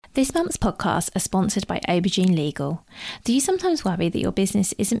This month's podcasts are sponsored by Aubergine Legal. Do you sometimes worry that your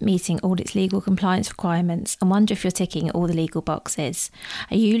business isn't meeting all its legal compliance requirements and wonder if you're ticking all the legal boxes?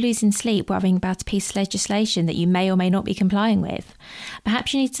 Are you losing sleep worrying about a piece of legislation that you may or may not be complying with?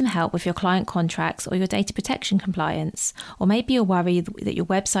 Perhaps you need some help with your client contracts or your data protection compliance. Or maybe you're worried that your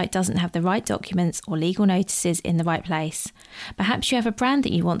website doesn't have the right documents or legal notices in the right place. Perhaps you have a brand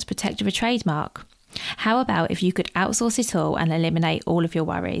that you want to protect with a trademark. How about if you could outsource it all and eliminate all of your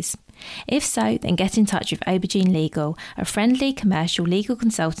worries? If so, then get in touch with Aubergine Legal, a friendly commercial legal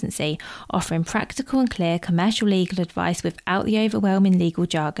consultancy offering practical and clear commercial legal advice without the overwhelming legal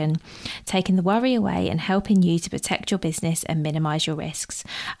jargon, taking the worry away and helping you to protect your business and minimise your risks.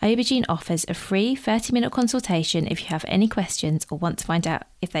 Aubergine offers a free 30-minute consultation if you have any questions or want to find out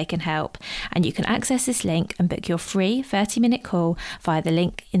if they can help, and you can access this link and book your free 30-minute call via the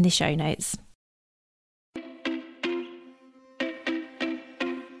link in the show notes.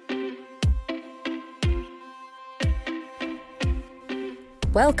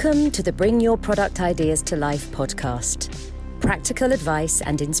 Welcome to the Bring Your Product Ideas to Life podcast. Practical advice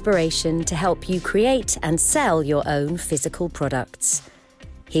and inspiration to help you create and sell your own physical products.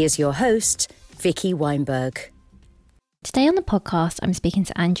 Here's your host, Vicky Weinberg. Today on the podcast, I'm speaking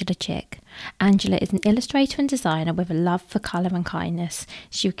to Angela Chick. Angela is an illustrator and designer with a love for colour and kindness.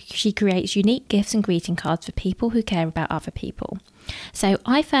 She creates unique gifts and greeting cards for people who care about other people. So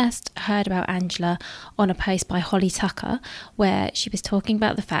I first heard about Angela on a post by Holly Tucker, where she was talking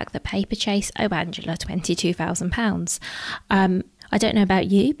about the fact that Paperchase owe Angela £22,000. I don't know about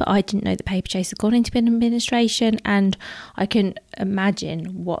you, but I didn't know that Paperchase had gone into administration, and I can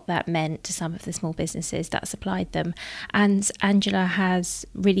imagine what that meant to some of the small businesses that supplied them. And Angela has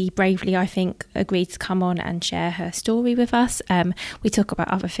really bravely, I think, agreed to come on and share her story with us. We talk about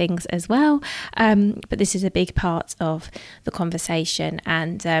other things as well, but this is a big part of the conversation,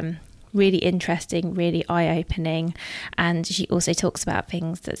 and really interesting, really eye-opening. And she also talks about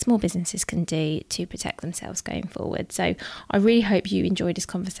things that small businesses can do to protect themselves going forward. So I really hope you enjoyed this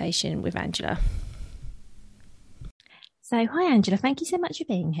conversation with Angela. So hi Angela, thank you so much for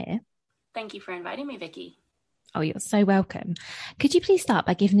being here. Thank you for inviting me, Vicky. Oh, you're so welcome. Could you please start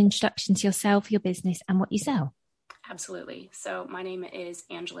by giving an introduction to yourself, your business and what you sell? Absolutely. So my name is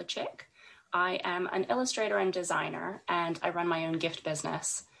Angela Chick. I am an illustrator and designer, and I run my own gift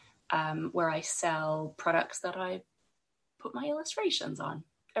business where I sell products that I put my illustrations on.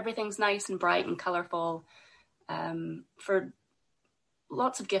 Everything's nice and bright and colorful, for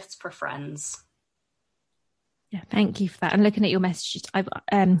lots of gifts for friends. Yeah, thank you for that. And looking at your messages,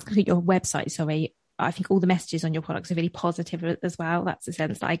 your website, sorry, I think all the messages on your products are really positive as well. That's the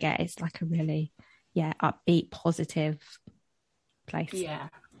sense that I get. It's like a really, upbeat, positive place. Yeah,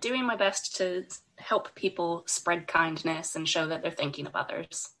 doing my best to help people spread kindness and show that they're thinking of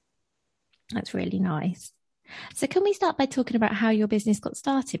others. That's really nice. So can we start by talking about how your business got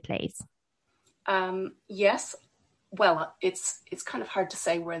started, please? Yes. Well, it's kind of hard to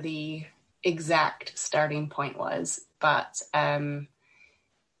say where the exact starting point was, but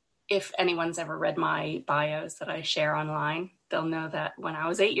if anyone's ever read my bios that I share online, they'll know that when I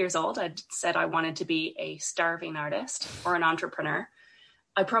was 8 years old, I said I wanted to be a starving artist or an entrepreneur.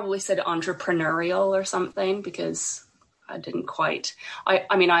 I probably said entrepreneurial or something because I didn't quite. I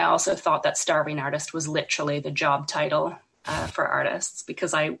also thought that starving artist was literally the job title for artists,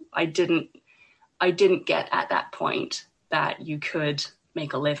 because I didn't get at that point that you could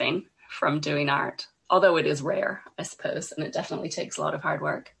make a living from doing art, although it is rare, I suppose, and it definitely takes a lot of hard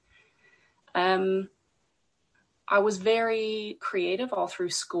work. I was very creative all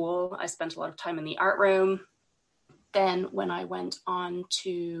through school. I spent a lot of time in the art room. Then when I went on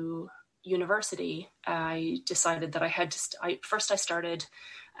to university, I decided that I had to, I started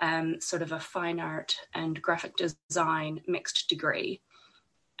sort of a fine art and graphic design mixed degree.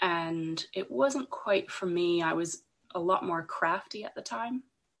 And it wasn't quite for me. I was a lot more crafty at the time.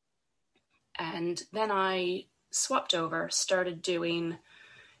 And then I swapped over, started doing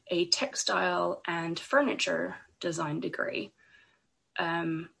a textile and furniture design degree,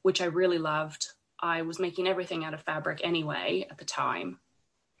 which I really loved. I was making everything out of fabric anyway at the time.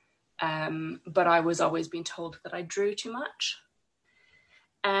 But I was always being told that I drew too much.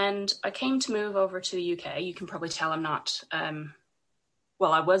 And I came to move over to the UK. You can probably tell I'm not, I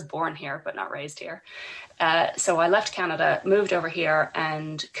was born here, but not raised here. So I left Canada, moved over here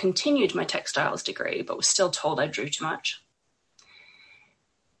and continued my textiles degree, but was still told I drew too much.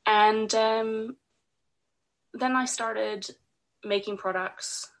 And then I started making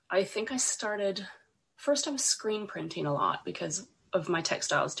products. I think I was screen printing a lot because of my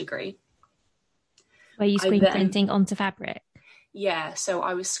textiles degree. Were you screen printing onto fabric? Yeah, so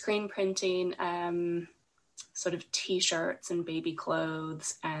I was screen printing sort of t-shirts and baby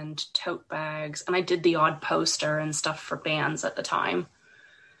clothes and tote bags, and I did the odd poster and stuff for bands at the time.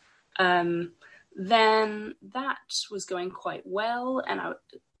 Then that was going quite well, and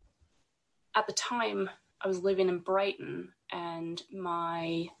at the time I was living in Brighton, and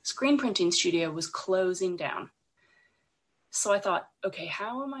my screen printing studio was closing down. So I thought, okay,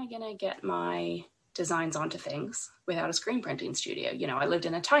 how am I going to get my designs onto things without a screen printing studio? You know, I lived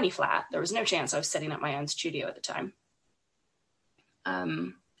in a tiny flat. There was no chance I was setting up my own studio at the time.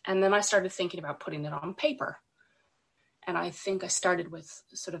 And then I started thinking about putting it on paper. And I think I started with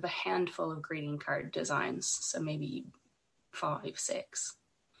sort of a handful of greeting card designs, so maybe 5, 6.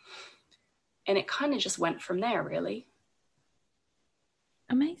 And it kind of just went from there, really.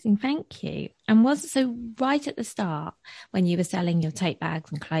 Amazing, thank you. And so right at the start, when you were selling your tote bags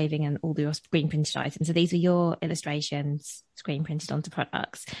and clothing and all your screen printed items, so these were your illustrations screen printed onto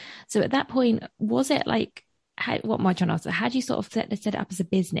products. So at that point, was it like, what am I trying to ask? How do you sort of set it up as a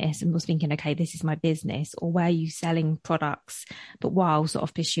business and was thinking, okay, this is my business, or were you selling products, but while sort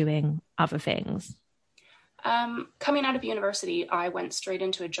of pursuing other things? Coming out of university, I went straight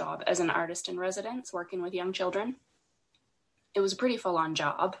into a job as an artist in residence, working with young children. It was a pretty full-on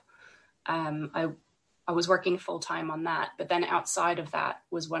job. I was working full-time on that, but then outside of that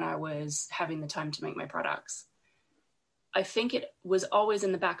was when I was having the time to make my products. I think it was always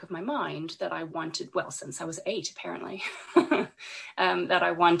in the back of my mind that I wanted, well, since I was 8, apparently, that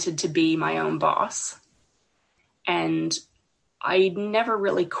I wanted to be my own boss. And I never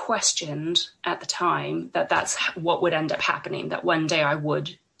really questioned at the time that that's what would end up happening, that one day I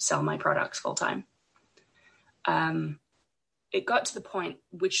would sell my products full-time. It got to the point,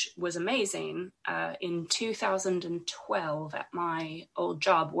 which was amazing, in 2012 at my old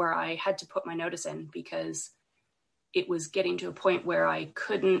job, where I had to put my notice in because it was getting to a point where I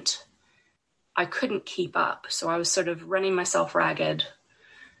couldn't keep up. So I was sort of running myself ragged,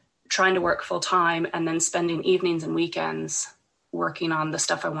 trying to work full time, and then spending evenings and weekends working on the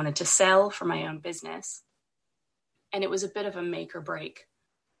stuff I wanted to sell for my own business. And it was a bit of a make or break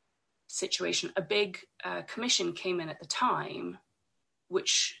situation. A big commission came in at the time,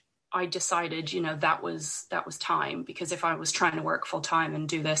 which I decided, that was time, because if I was trying to work full time and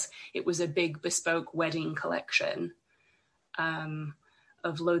do this, it was a big bespoke wedding collection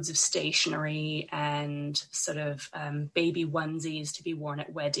of loads of stationery and sort of baby onesies to be worn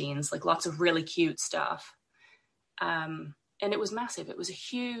at weddings, like lots of really cute stuff. And it was massive. It was a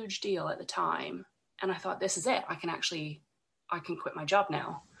huge deal at the time. And I thought, this is it. I can quit my job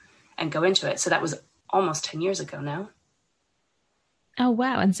now and go into it. So that was almost 10 years ago now. Oh,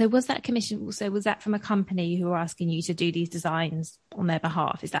 wow. And so was that commission, so was that from a company who were asking you to do these designs on their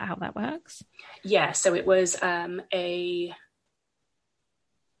behalf? Is that how that works? Yeah. So it was a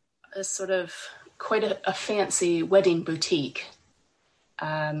sort of quite a fancy wedding boutique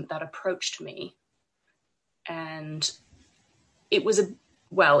that approached me. And it was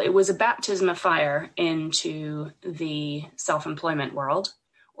a baptism of fire into the self-employment world,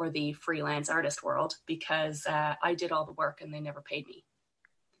 or the freelance artist world, because I did all the work and they never paid me.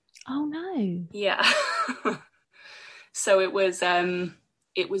 Oh no. Yeah. So it was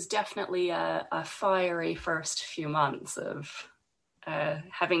definitely a fiery first few months of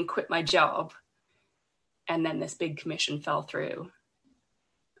having quit my job, and then this big commission fell through.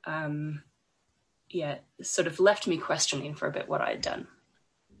 Sort of left me questioning for a bit what I had done.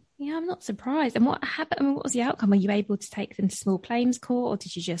 Yeah, I'm not surprised. And what happened? I mean, what was the outcome? Were you able to take them to small claims court, or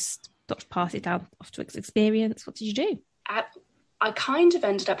did you just pass it down off to experience? What did you do? I kind of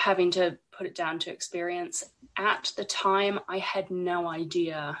ended up having to put it down to experience. At the time, I had no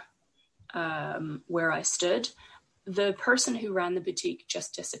idea where I stood. The person who ran the boutique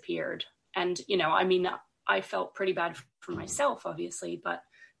just disappeared. And, I felt pretty bad for myself, obviously, but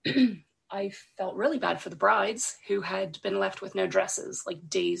I felt really bad for the brides who had been left with no dresses like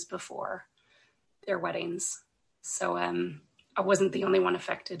days before their weddings. So I wasn't the only one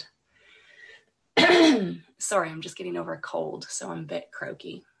affected. Sorry, I'm just getting over a cold, so I'm a bit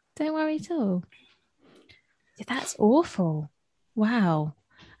croaky. Don't worry at all. That's awful. Wow.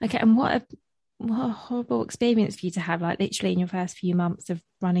 Okay, and what a horrible experience for you to have, like literally in your first few months of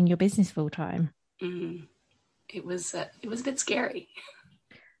running your business full time. It was a bit scary.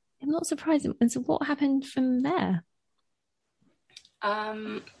 I'm not surprised. And so what happened from there?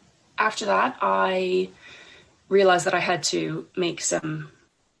 After that, I realized that I had to make some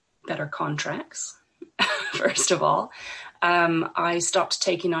better contracts. First of all, I stopped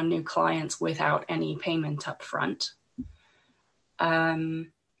taking on new clients without any payment up front.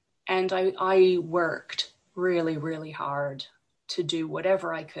 And I worked really, really hard to do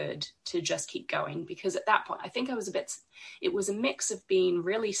whatever I could to just keep going. Because at that point, I think it was a mix of being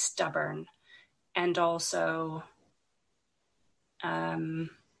really stubborn and also, I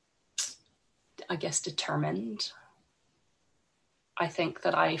guess, determined. I think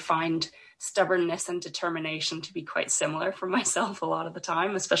that I find stubbornness and determination to be quite similar for myself a lot of the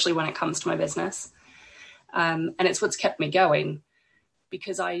time, especially when it comes to my business. And it's what's kept me going,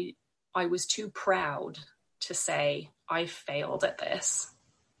 because I was too proud to say, I failed at this.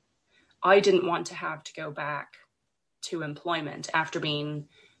 I didn't want to have to go back to employment after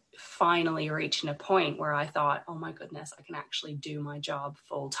finally reaching a point where I thought, oh my goodness, I can actually do my job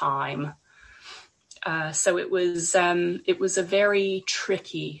full time. So it was a very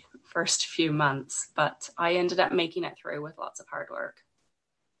tricky first few months, but I ended up making it through with lots of hard work.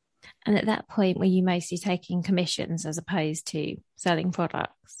 And at that point, were you mostly taking commissions as opposed to selling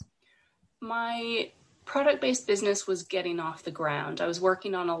products? My product-based business was getting off the ground. I was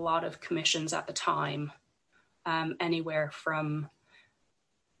working on a lot of commissions at the time, anywhere from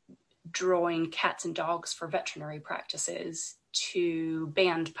drawing cats and dogs for veterinary practices to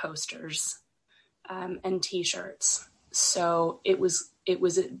band posters and t-shirts. So it was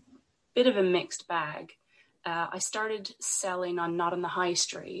a bit of a mixed bag. I started selling on Not on the High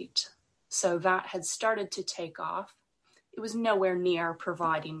Street, so that had started to take off. It was nowhere near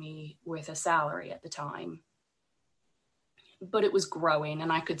providing me with a salary at the time, but it was growing,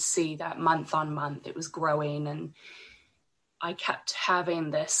 and I could see that month on month it was growing, and I kept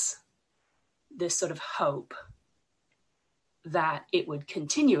having this sort of hope that it would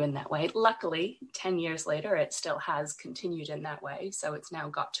continue in that way. Luckily, 10 years later, it still has continued in that way. So it's now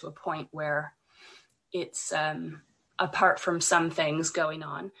got to a point where it's, apart from some things going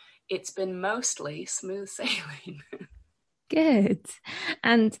on, it's been mostly smooth sailing. Good.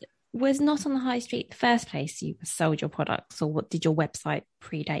 And was Not on the High Street the first place you sold your products, or what did your website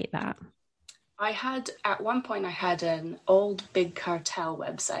predate that? At one point, I had an old Big Cartel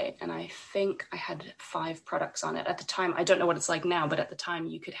website, and I think I had 5 products on it. At the time, I don't know what it's like now, but at the time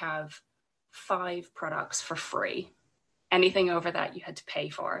you could have 5 products for free. Anything over that you had to pay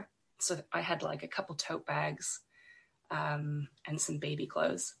for. So I had like a couple tote bags and some baby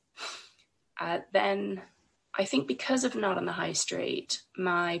clothes. Then I think because of Not on the High Street,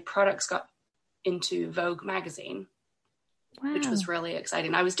 my products got into Vogue magazine. Wow. Which was really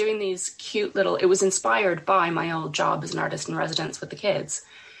exciting. I was doing these cute it was inspired by my old job as an artist in residence with the kids.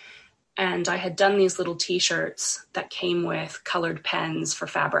 And I had done these little t-shirts that came with colored pens for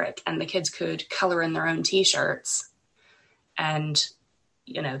fabric, and the kids could color in their own t-shirts and,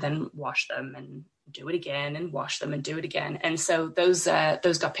 then wash them and do it again and wash them and do it again. And so those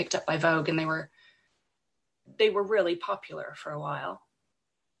got picked up by Vogue, and they were really popular for a while.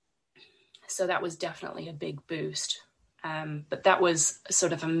 So that was definitely a big boost. But that was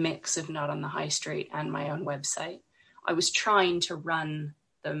sort of a mix of Not on the High Street and my own website. I was trying to run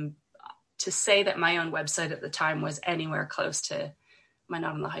them. To say that my own website at the time was anywhere close to my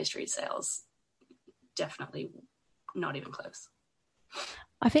Not on the High Street sales, definitely not even close.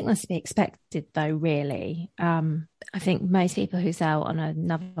 I think that's to be expected, though, really. I think most people who sell on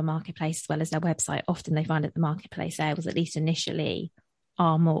another marketplace as well as their website, often they find that the marketplace sales, at least initially,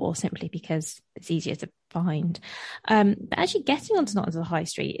 are more, simply because it's easier to find. But actually getting onto Not on the High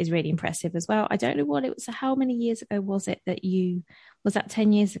Street is really impressive as well. I don't know what it was. How many years ago was it was that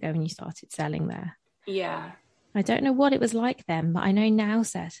 10 years ago when you started selling there? Yeah. I don't know what it was like then, but I know now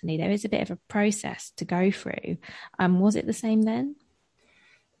certainly there is a bit of a process to go through. Was it the same then?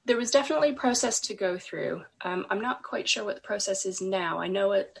 There was definitely a process to go through. I'm not quite sure what the process is now. I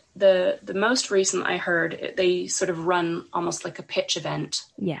know the most recent I heard, they sort of run almost like a pitch event.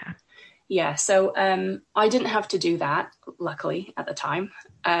 Yeah. Yeah. So I didn't have to do that, luckily, at the time.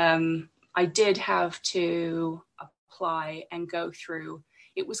 I did have to apply and go through.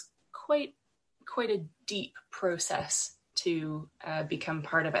 It was quite a deep process to become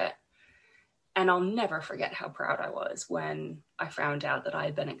part of it. And I'll never forget how proud I was when I found out that I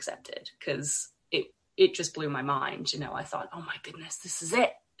had been accepted, because it just blew my mind. I thought, oh my goodness, this is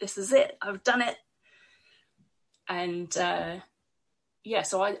it. This is it. I've done it. And so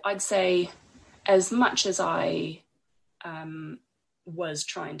I'd say, as much as I was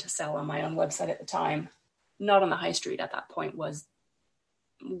trying to sell on my own website at the time, Not on the High Street at that point was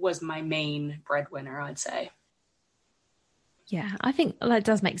my main breadwinner, I'd say. Yeah, I think that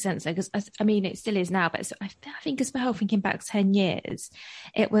does make sense, though, because it still is now, but I think as well, thinking back 10 years,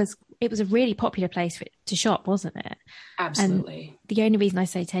 it was a really popular place to shop, wasn't it? Absolutely. And the only reason I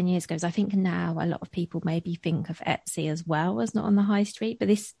say 10 years ago is I think now a lot of people maybe think of Etsy as well as Not on the High Street, but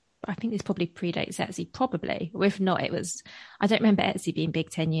this I think this probably predates Etsy, probably. Or if not, it was, I don't remember Etsy being big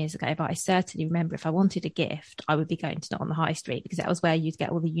 10 years ago, but I certainly remember if I wanted a gift, I would be going to it on the high street, because that was where you'd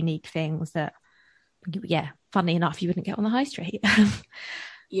get all the unique things that, yeah, funnily enough, you wouldn't get on the high street.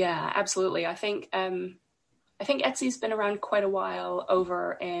 Yeah, absolutely. I think Etsy's been around quite a while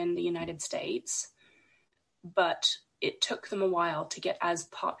over in the United States, but it took them a while to get as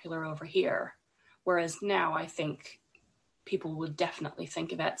popular over here. Whereas now I think people would definitely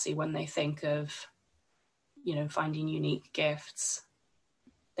think of Etsy when they think of, you know, finding unique gifts.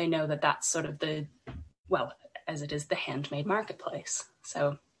 They know that that's sort of as it is, the handmade marketplace.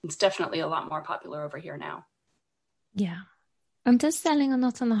 So it's definitely a lot more popular over here now. Yeah. Does selling or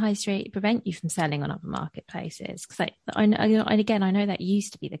not on the high street prevent you from selling on other marketplaces? Because I know that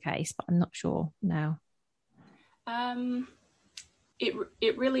used to be the case, but I'm not sure now.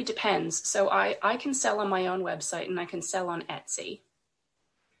 It really depends. So I can sell on my own website and I can sell on Etsy.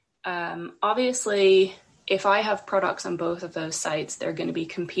 Obviously, if I have products on both of those sites, they're going to be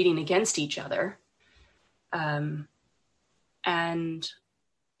competing against each other. And,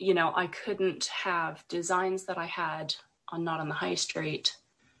 you know, I couldn't have designs that I had on Not on the High Street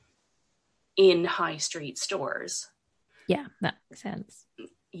in high street stores. Yeah, that makes sense.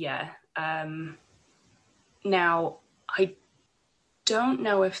 Yeah. Now, I don't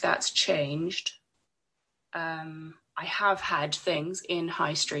know if that's changed. I have had things in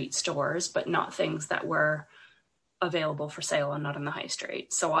high street stores, but not things that were available for sale on Not on the High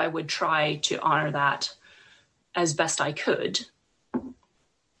Street. So I would try to honor that as best I could.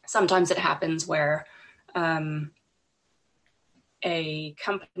 Sometimes it happens where a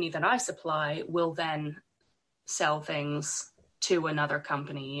company that I supply will then sell things to another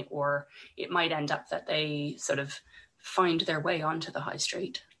company, or it might end up that they sort of find their way onto the high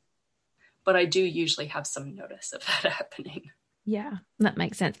street. But I do usually have some notice of that happening. Yeah, that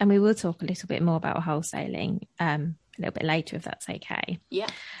makes sense. And we will talk a little bit more about wholesaling a little bit later, if that's okay. Yeah.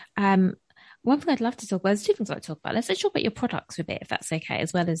 One thing I'd love to talk about, there's two things I'd like to talk about. Let's talk about your products a bit, if that's okay,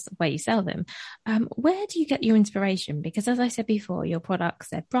 as well as where you sell them. Where do you get your inspiration? Because as I said before, your products,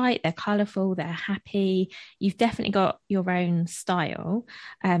 they're bright, they're colourful, they're happy. You've definitely got your own style.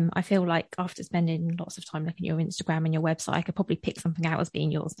 I feel like after spending lots of time looking at your Instagram and your website, I could probably pick something out as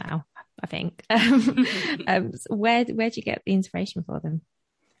being yours now, I think. Where do you get the inspiration for them?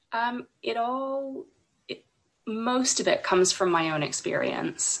 Most of it comes from my own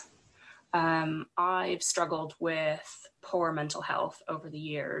experience. I've struggled with poor mental health over the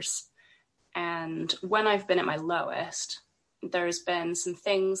years. And when I've been at my lowest, there's been some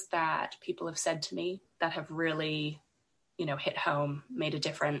things that people have said to me that have really, you know, hit home, made a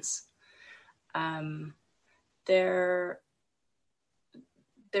difference. There's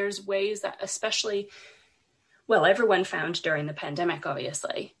ways that everyone found during the pandemic,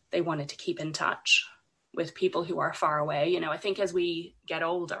 obviously, they wanted to keep in touch with people who are far away. You know, I think as we get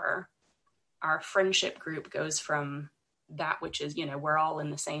older, our friendship group goes from that, which is, you know, we're all in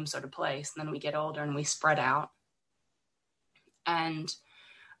the same sort of place. And then we get older and we spread out. And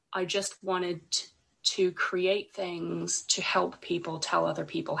I just wanted to create things to help people tell other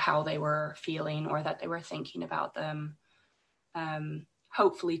people how they were feeling or that they were thinking about them.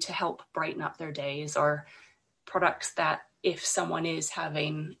 Hopefully to help brighten up their days, or products that if someone is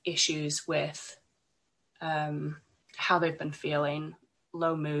having issues with how they've been feeling,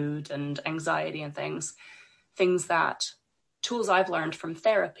 low mood and anxiety and things that tools I've learned from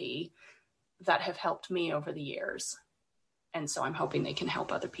therapy that have helped me over the years. And so I'm hoping they can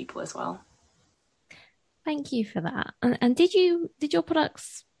help other people as well. Thank you for that. And did you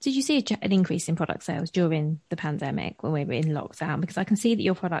see an increase in product sales during the pandemic when we were in lockdown? Because I can see that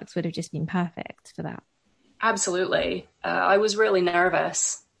your products would have just been perfect for that. Absolutely. I was really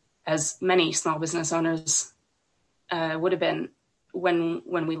nervous, as many small business owners would have been, when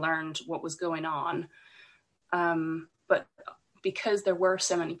we learned what was going on. But because there were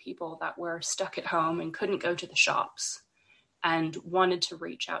so many people that were stuck at home and couldn't go to the shops and wanted to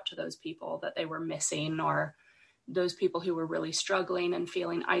reach out to those people that they were missing, or those people who were really struggling and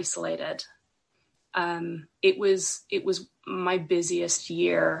feeling isolated, it was my busiest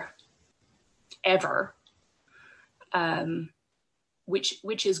year ever.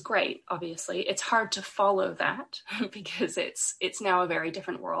 Which is great. Obviously, it's hard to follow that because it's now a very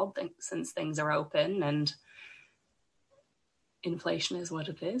different world since things are open and inflation is what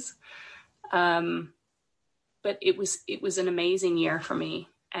it is. But it was an amazing year for me,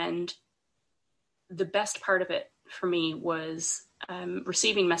 and the best part of it for me was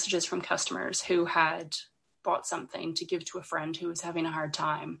receiving messages from customers who had bought something to give to a friend who was having a hard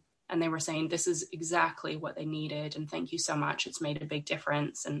time, And they were saying, this is exactly what they needed. And thank you so much. It's made a big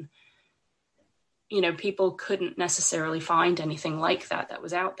difference. And, people couldn't necessarily find anything like that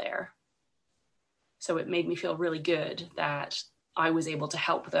was out there. So it made me feel really good that I was able to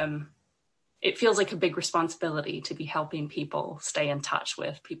help them. It feels like a big responsibility to be helping people stay in touch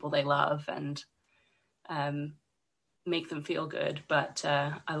with people they love and make them feel good. But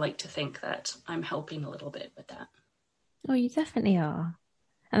I like to think that I'm helping a little bit with that. Oh, you definitely are.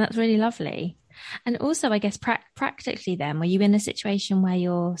 And that's really lovely. And also, I guess, practically then, were you in a situation where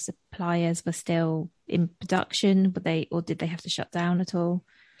your suppliers were still in production? Or did they have to shut down at all?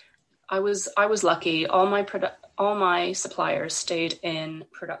 I was lucky. All my suppliers stayed in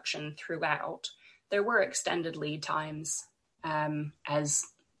production throughout. There were extended lead times as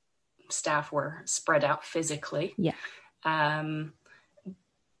staff were spread out physically. Yeah. But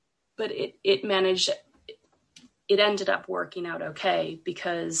it managed. It ended up working out okay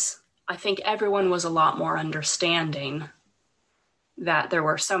because I think everyone was a lot more understanding that there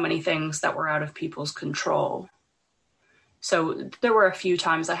were so many things that were out of people's control. So there were a few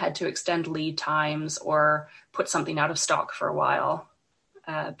times I had to extend lead times or put something out of stock for a while.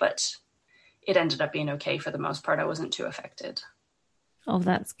 But it ended up being okay for the most part. I wasn't too affected. Oh,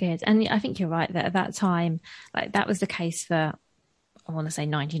 that's good. And I think you're right that at that time, like that was the case for, I want to say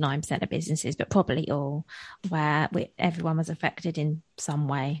 99% of businesses, but probably all, where everyone was affected in some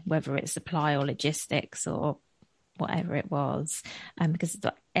way, whether it's supply or logistics or whatever it was, because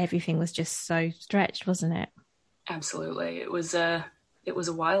everything was just so stretched, wasn't it? Absolutely. It was a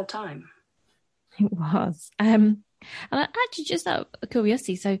wild time. It was. And actually, just out of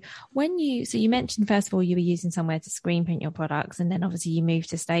curiosity, so you mentioned first of all you were using somewhere to screen print your products, and then obviously you moved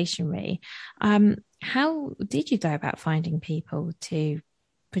to stationery. How did you go about finding people to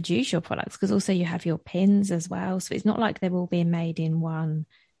produce your products? Because also you have your pins as well, so it's not like they're all being made in one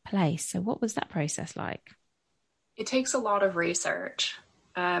place. So what was that process like? It takes a lot of research.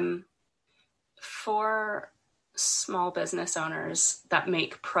 For small business owners that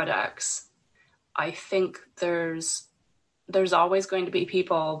make products, I think there's always going to be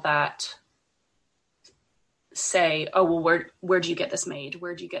people that say, oh, well, where'd you get this made?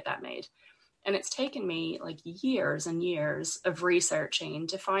 Where'd you get that made? And it's taken me like years and years of researching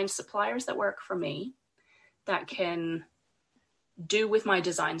to find suppliers that work for me, that can do with my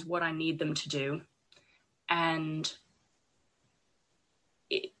designs what I need them to do. And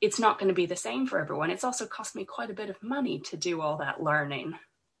it's not going to be the same for everyone. It's also cost me quite a bit of money to do all that learning.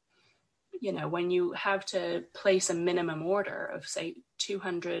 When you have to place a minimum order of, say,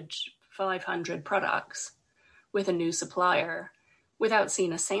 200, 500 products with a new supplier without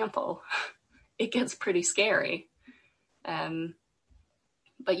seeing a sample, it gets pretty scary.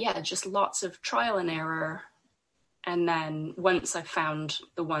 But yeah, just lots of trial and error. And then once I've found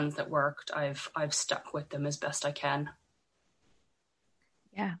the ones that worked, I've stuck with them as best I can.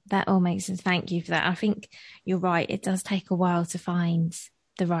 Yeah, that all makes sense. Thank you for that. I think you're right. It does take a while to find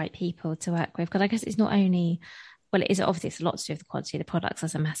the right people to work with, because I guess it's not only, well, it is obviously, it's a lot to do with the quality of the products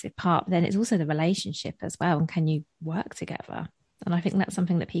as a massive part, but then it's also the relationship as well. And can you work together? And I think that's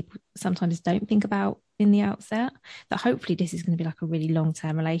something that people sometimes don't think about in the outset, that hopefully this is going to be like a really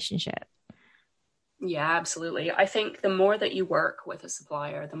long-term relationship. Yeah, absolutely. I think the more that you work with a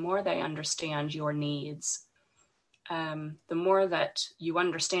supplier, the more they understand your needs. The more that you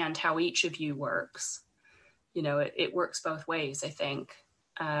understand how each of you works, it works both ways, I think.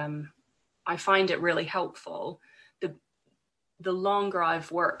 I find it really helpful. The longer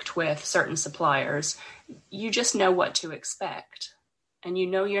I've worked with certain suppliers, you just know what to expect. And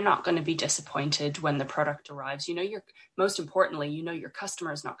you're not going to be disappointed when the product arrives. Most importantly, your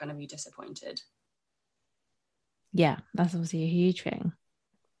customer is not going to be disappointed. Yeah, that's obviously a huge thing.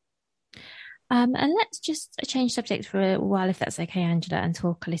 And let's just change subject for a while, if that's okay, Angela, and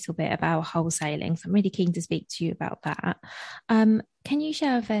talk a little bit about wholesaling. So I'm really keen to speak to you about that. Can you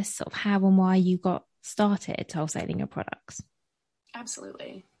share with us sort of how and why you got started wholesaling your products?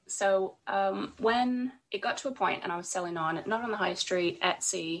 Absolutely. So when it got to a point and I was selling not on the high street,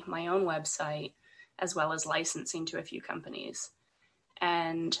 Etsy, my own website, as well as licensing to a few companies.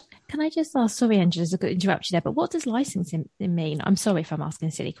 And can I just ask, sorry, Angela, to interrupt you there, but what does licensing mean? I'm sorry if I'm asking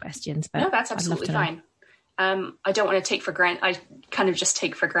silly questions, but no, that's absolutely fine. I don't want to take for granted. I kind of just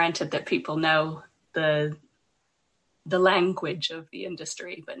take for granted that people know the language of the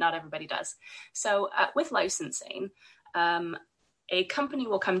industry, but not everybody does. So with licensing, a company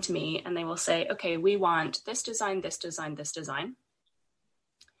will come to me and they will say, okay, we want this design, this design, this design.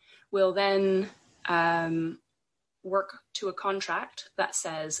 We'll then work to a contract that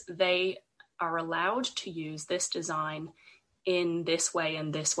says they are allowed to use this design in this way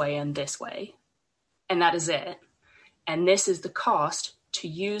and this way and this way. And that is it. And this is the cost to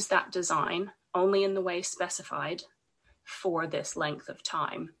use that design only in the way specified for this length of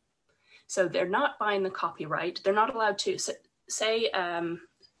time. So they're not buying the copyright. They're not allowed to say,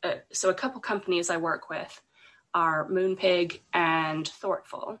 so a couple companies I work with are Moonpig and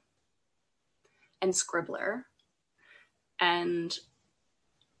Thoughtful and Scribbler. And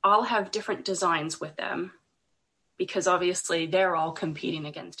I'll have different designs with them because obviously they're all competing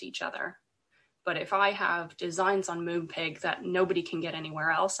against each other. But if I have designs on Moonpig that nobody can get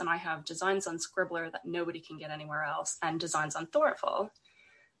anywhere else, and I have designs on Scribbler that nobody can get anywhere else, and designs on Thoughtful,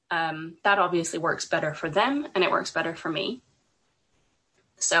 that obviously works better for them and it works better for me.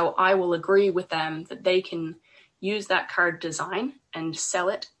 So I will agree with them that they can use that card design and sell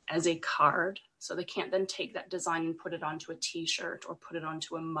it as a card. So they can't then take that design and put it onto a t-shirt or put it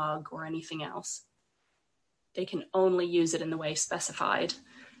onto a mug or anything else. They can only use it in the way specified.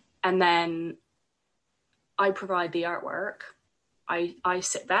 And then I provide the artwork. I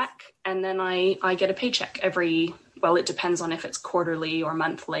sit back and then I get a paycheck it depends on if it's quarterly or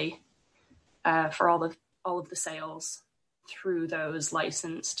monthly for all of the sales through those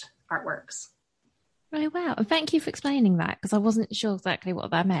licensed artworks. Oh, wow. And thank you for explaining that, because I wasn't sure exactly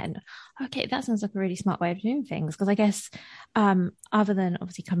what that meant. Okay, that sounds like a really smart way of doing things, because I guess other than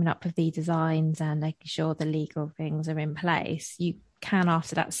obviously coming up with the designs and making sure the legal things are in place, you can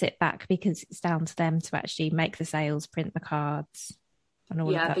after that sit back because it's down to them to actually make the sales, print the cards and all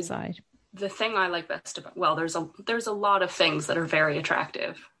of that side. The thing I like best about, well, there's a lot of things that are very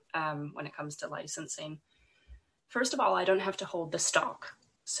attractive when it comes to licensing. First of all, I don't have to hold the stock.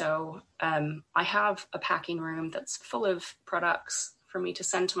 So I have a packing room that's full of products for me to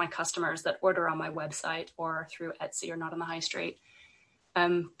send to my customers that order on my website or through Etsy or not on the high street.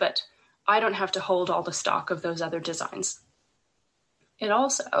 But I don't have to hold all the stock of those other designs. It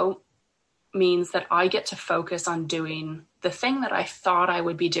also means that I get to focus on doing the thing that I thought I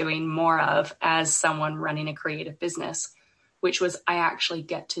would be doing more of as someone running a creative business, which was I actually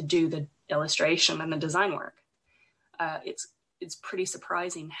get to do the illustration and the design work. It's pretty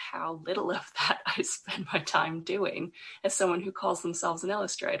surprising how little of that I spend my time doing as someone who calls themselves an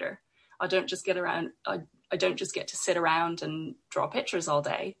illustrator. I don't just get to sit around and draw pictures all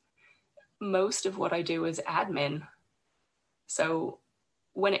day. Most of what I do is admin. So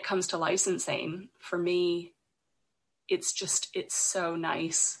when it comes to licensing, for me, it's so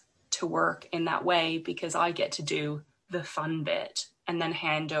nice to work in that way because I get to do the fun bit and then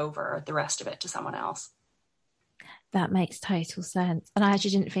hand over the rest of it to someone else. That makes total sense. And I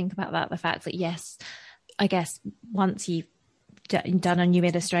actually didn't think about that. The fact that, yes, I guess once you've done a new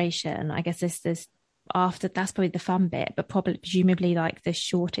illustration, I guess there's after that's probably the fun bit, but probably presumably like the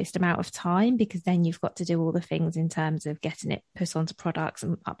shortest amount of time, because then you've got to do all the things in terms of getting it put onto products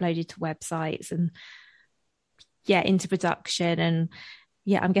and uploaded to websites and into production. And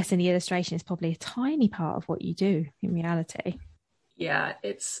I'm guessing the illustration is probably a tiny part of what you do in reality. Yeah,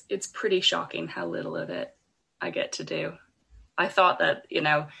 it's pretty shocking how little of it I get to do. I thought that,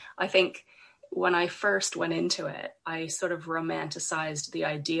 I think when I first went into it, I sort of romanticized the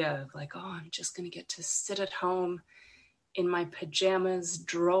idea of like, I'm just going to get to sit at home in my pajamas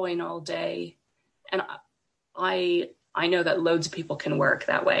drawing all day. And I know that loads of people can work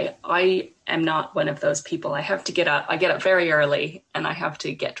that way. I am not one of those people. I have to get up. I get up very early and I have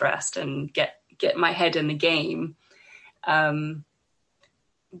to get dressed and get my head in the game.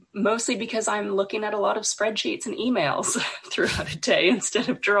 Mostly because I'm looking at a lot of spreadsheets and emails throughout a day instead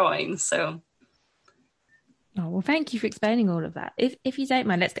of drawing. So, oh well, thank you for explaining all of that. If you don't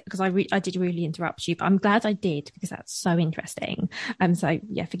mind, because I did really interrupt you, but I'm glad I did because that's so interesting.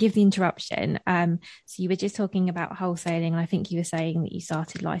 Forgive the interruption. So you were just talking about wholesaling, and I think you were saying that you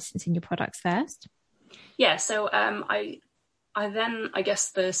started licensing your products first. Yeah. So I then, I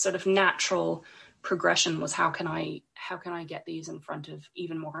guess the sort of natural progression was how can I get these in front of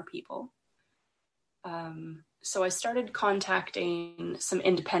even more people? So I started contacting some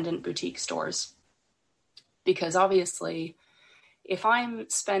independent boutique stores because obviously if I'm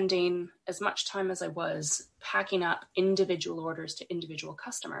spending as much time as I was packing up individual orders to individual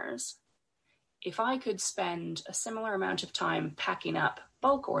customers, if I could spend a similar amount of time packing up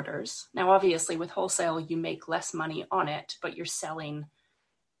bulk orders, now obviously with wholesale you make less money on it, but you're selling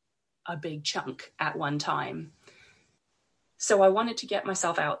a big chunk at one time. So I wanted to get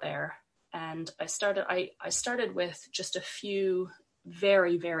myself out there, and I started with just a few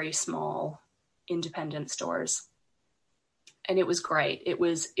very, very small independent stores, and it was great. It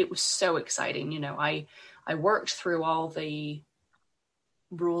was so exciting. I worked through all the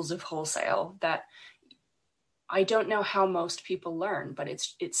rules of wholesale that I don't know how most people learn, but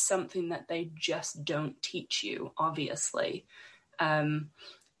it's something that they just don't teach you, obviously. And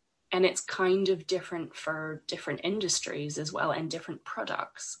it's kind of different for different industries as well, and different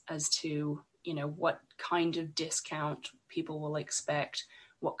products, as to, you know, what kind of discount people will expect,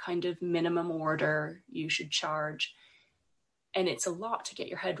 what kind of minimum order you should charge. And it's a lot to get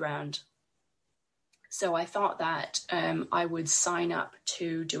your head around. So I thought that I would sign up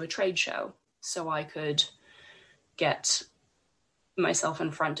to do a trade show so I could get myself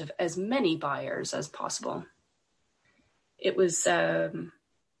in front of as many buyers as possible. It was,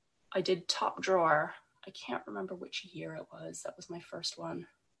 I did Top Drawer. I can't remember which year it was. That was my first one.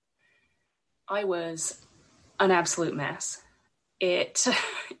 I was an absolute mess. It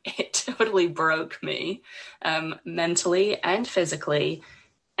totally broke me, mentally and physically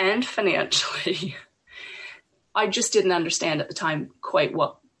and financially. I just didn't understand at the time quite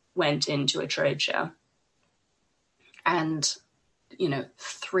what went into a trade show. And, you know,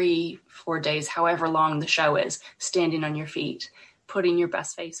 3-4 days, however long the show is, standing on your feet, putting your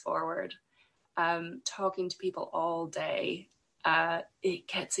best face forward, talking to people all day, it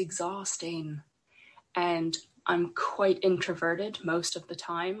gets exhausting. And I'm quite introverted most of the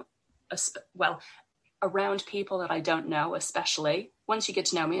time. Well, around people that I don't know, especially. Once you get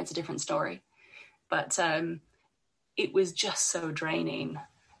to know me, it's a different story. But it was just so draining.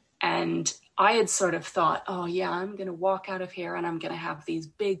 And I had sort of thought, oh yeah, I'm going to walk out of here and I'm going to have these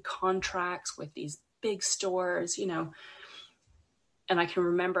big contracts with these big stores, you know. And I can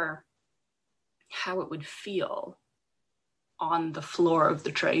remember how it would feel on the floor of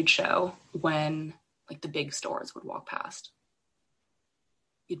the trade show when, like, the big stores would walk past.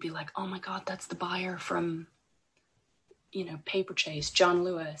 You'd be like, oh my God, that's the buyer from, you know, Paper Chase, John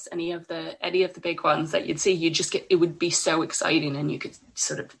Lewis, any of the big ones that you'd see. You just it would be so exciting, and you could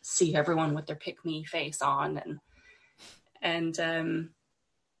sort of see everyone with their pick me face on. And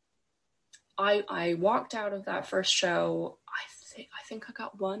I walked out of that first show. I think I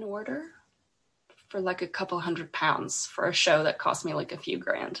got one order for like a couple £100 for a show that cost me like a few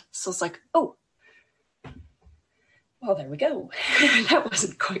grand. So it's like, oh, well, there we go. That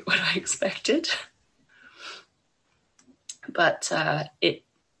wasn't quite what I expected. But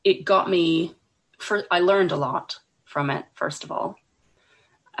it got me, I learned a lot from it, first of all.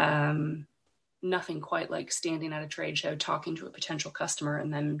 Nothing quite like standing at a trade show, talking to a potential customer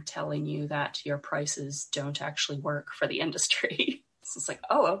and them telling you that your prices don't actually work for the industry. So it's like,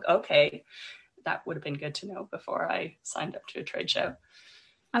 oh, okay. That would have been good to know before I signed up to a trade show.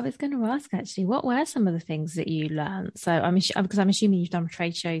 I was going to ask, actually, what were some of the things that you learned? So because I'm assuming you've done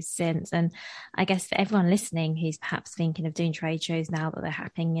trade shows since, and I guess for everyone listening who's perhaps thinking of doing trade shows now that they're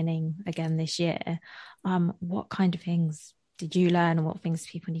happening again this year, what kind of things did you learn, and what things do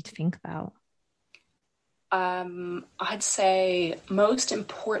people need to think about? I'd say most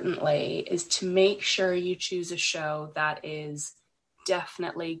importantly is to make sure you choose a show that is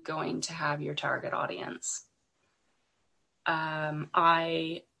definitely going to have your target audience.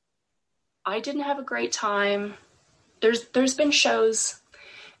 I didn't have a great time. There's been shows,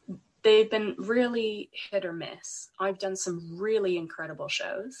 they've been really hit or miss. I've done some really incredible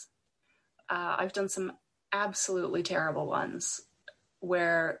shows. I've done some absolutely terrible ones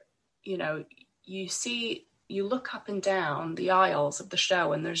where, you know, you look up and down the aisles of the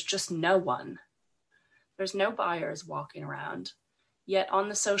show and there's just no one. There's no buyers walking around. Yet on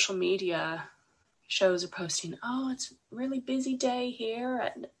the social media, shows are posting, oh, it's a really busy day here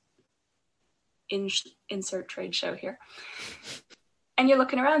at insert trade show here. And you're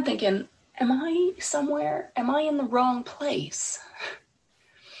looking around thinking, am I somewhere? Am I in the wrong place?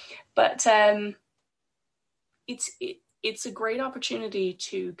 But it's a great opportunity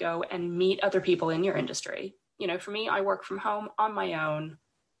to go and meet other people in your industry. You know, for me, I work from home on my own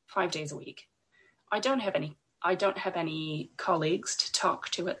 5 days a week. I don't have any colleagues to talk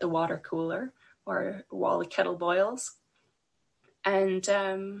to at the water cooler or while the kettle boils. And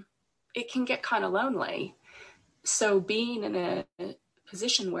it can get kind of lonely. So being in a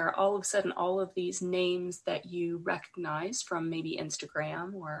position where all of a sudden all of these names that you recognize from maybe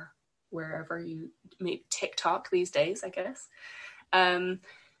Instagram or wherever you, maybe TikTok these days, I guess, all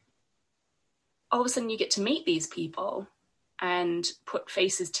of a sudden you get to meet these people and put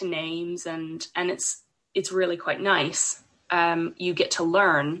faces to names, and it's really quite nice. You get to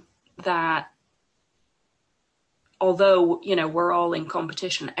learn that although, you know, we're all in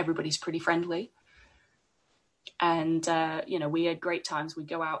competition, everybody's pretty friendly. And, you know, we had great times. We'd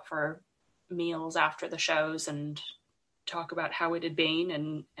go out for meals after the shows and talk about how it had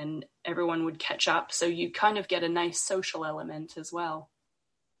been, and everyone would catch up. So you kind of get a nice social element as well.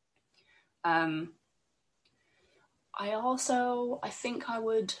 I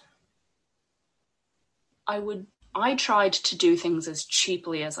tried to do things as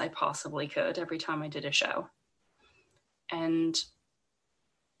cheaply as I possibly could every time I did a show. And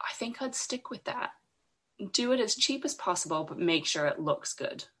I think I'd stick with that. Do it as cheap as possible, but make sure it looks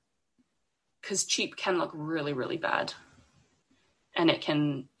good. Because cheap can look really, really bad. And it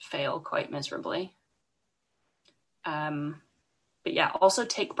can fail quite miserably. But yeah, also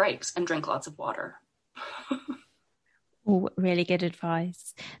take breaks and drink lots of water. Oh, really good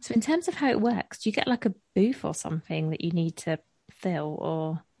advice. So in terms of how it works, do you get like a booth or something that you need to fill,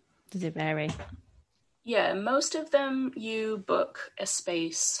 or does it vary? Yeah, most of them you book a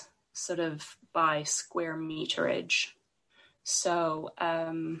space sort of by square meterage. So,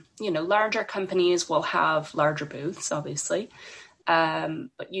 larger companies will have larger booths, obviously.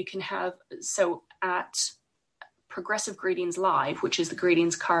 But you can have, so at Progressive Greetings Live, which is the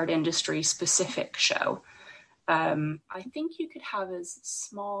greetings card industry specific show, I think you could have as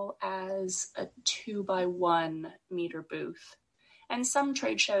small as a 2x1 meter booth. And some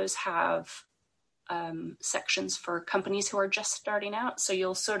trade shows have sections for companies who are just starting out. So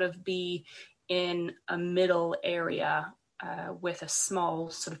you'll sort of be in a middle area with a small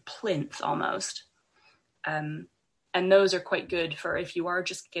sort of plinth almost. And those are quite good for if you are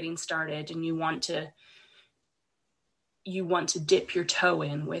just getting started and you want to dip your toe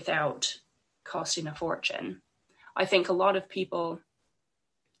in without costing a fortune. I think a lot of people,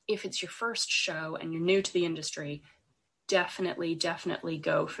 if it's your first show and you're new to the industry, definitely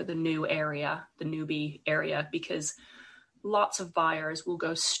go for the newbie area, because lots of buyers will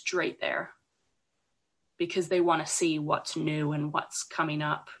go straight there because they want to see what's new and what's coming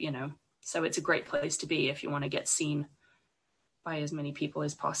up, So it's a great place to be if you want to get seen by as many people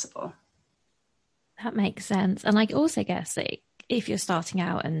as possible. That makes sense. And I also guess that if you're starting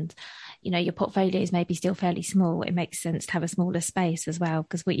out and, your portfolio is maybe still fairly small, it makes sense to have a smaller space as well,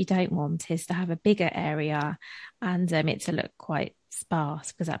 because what you don't want is to have a bigger area and it to look quite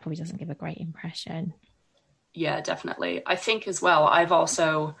sparse, because that probably doesn't give a great impression. Yeah, definitely. I think as well, I've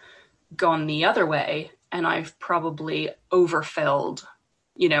also gone the other way and I've probably overfilled.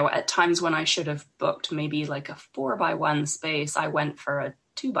 At times when I should have booked maybe like a 4x1 space, I went for a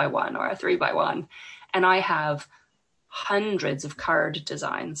 2x1 or a 3x1, and I have hundreds of card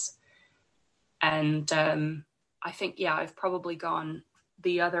designs. And I think, I've probably gone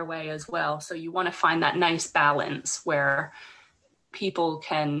the other way as well. So you want to find that nice balance where people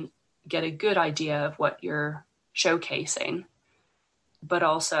can get a good idea of what you're showcasing, but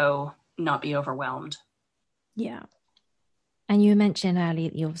also not be overwhelmed. Yeah. And you mentioned earlier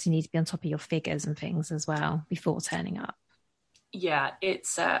that you obviously need to be on top of your figures and things as well before turning up. Yeah,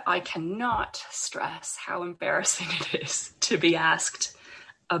 it's I cannot stress how embarrassing it is to be asked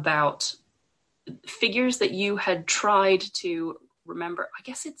about figures that you had tried to remember. I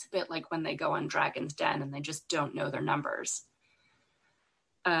guess it's a bit like when they go on Dragon's Den and they just don't know their numbers.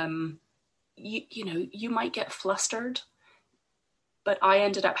 You might get flustered, but I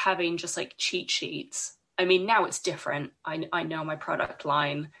ended up having just like cheat sheets. I mean, now it's different. I know my product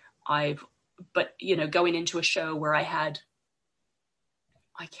line. But going into a show where I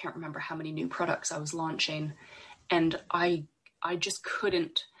can't remember how many new products I was launching, and I just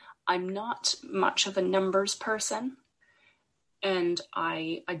couldn't. I'm not much of a numbers person, and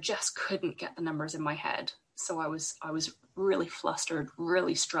I just couldn't get the numbers in my head. So I was really flustered,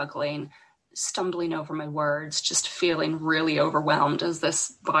 really struggling, stumbling over my words, just feeling really overwhelmed as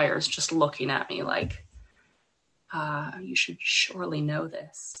this buyer's just looking at me like, you should surely know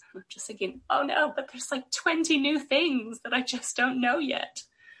this. I'm just thinking, oh no, but there's like 20 new things that I just don't know yet.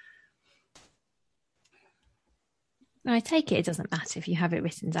 I take it doesn't matter if you have it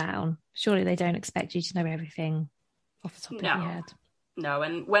written down. Surely they don't expect you to know everything off the top of your head. No,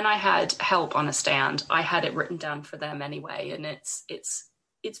 and when I had help on a stand, I had it written down for them anyway, and it's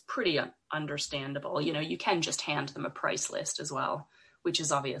pretty understandable. You can just hand them a price list as well, which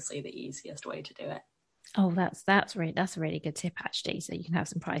is obviously the easiest way to do it. Oh, that's a really good tip actually. So you can have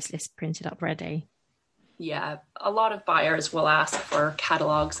some price lists printed up ready. Yeah, a lot of buyers will ask for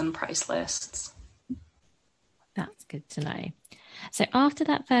catalogs and price lists. That's good to know. So after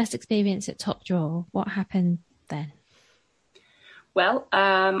that first experience at Top Drawer, what happened then? Well,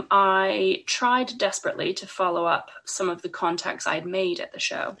 I tried desperately to follow up some of the contacts I'd made at the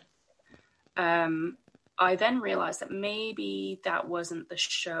show. I then realized that maybe that wasn't the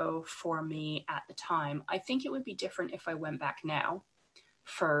show for me at the time. I think it would be different if I went back now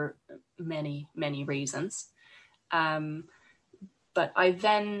for many, many reasons. But I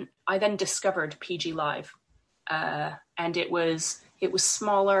then discovered PG Live. And it was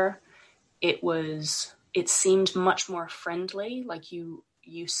smaller. It was it seemed much more friendly. Like you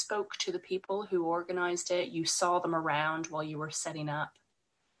spoke to the people who organized it. You saw them around while you were setting up.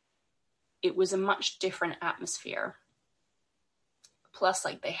 It was a much different atmosphere. Plus,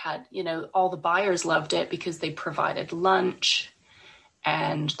 like, they had, all the buyers loved it because they provided lunch,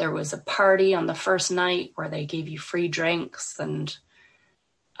 and there was a party on the first night where they gave you free drinks, and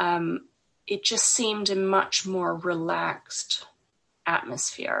it just seemed a much more relaxed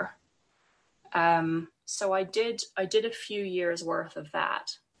atmosphere. So I did a few years worth of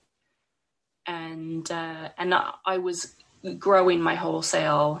that, and I was growing my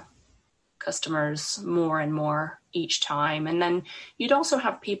wholesale customers more and more each time. And then you'd also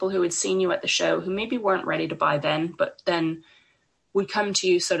have people who had seen you at the show who maybe weren't ready to buy then, but then would come to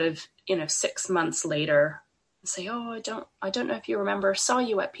you sort of 6 months later and say, oh, I don't know if you remember, saw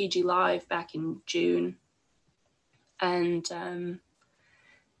you at PG Live back in June. And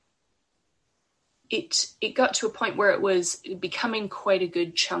it got to a point where it was becoming quite a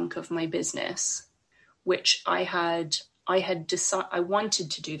good chunk of my business, which I had decided I wanted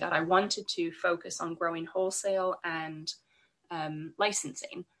to do that. I wanted to focus on growing wholesale and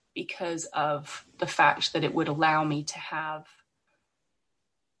licensing because of the fact that it would allow me to have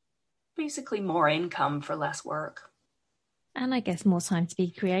basically more income for less work. And I guess more time to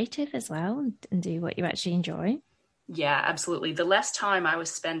be creative as well and do what you actually enjoy. Yeah, absolutely. The less time I was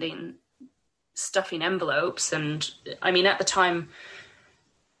spending stuffing envelopes, and I mean, at the time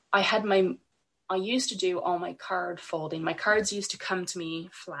I used to do all my card folding. My cards used to come to me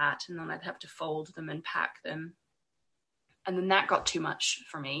flat, and then I'd have to fold them and pack them. And then that got too much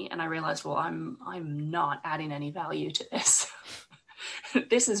for me. And I realized, well, I'm not adding any value to this.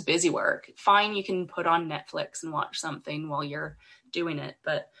 This is busy work. Fine, you can put on Netflix and watch something while you're doing it.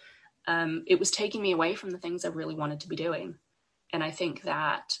 But it was taking me away from the things I really wanted to be doing. And I think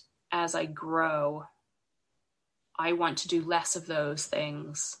that as I grow, I want to do less of those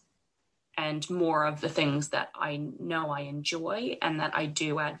things and more of the things that I know I enjoy and that I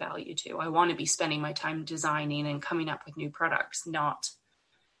do add value to. I want to be spending my time designing and coming up with new products, not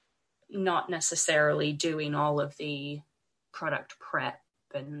necessarily doing all of the product prep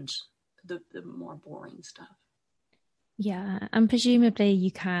and the more boring stuff. Yeah, and presumably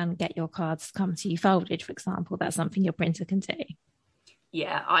you can get your cards come to you folded, for example. That's something your printer can do.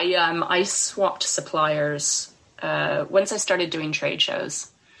 Yeah, I swapped suppliers. Once I started doing trade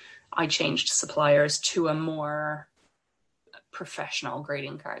shows, I changed suppliers to a more professional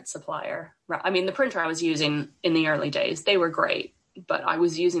greeting card supplier. I mean, the printer I was using in the early days, they were great, but I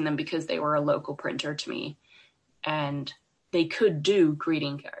was using them because they were a local printer to me and they could do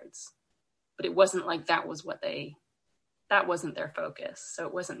greeting cards, but it wasn't like that wasn't their focus. So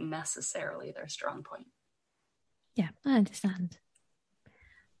it wasn't necessarily their strong point. Yeah, I understand.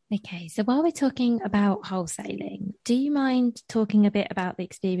 Okay, so while we're talking about wholesaling, do you mind talking a bit about the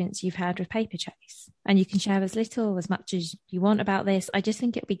experience you've had with Paperchase? And you can share as little or as much as you want about this. I just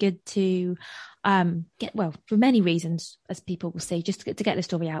think it'd be good to for many reasons, as people will see, just to get the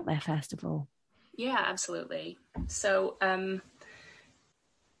story out there, first of all. Yeah, absolutely. So I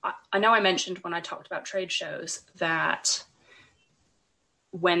know I mentioned when I talked about trade shows that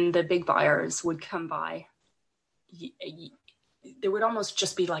when the big buyers would come by, there would almost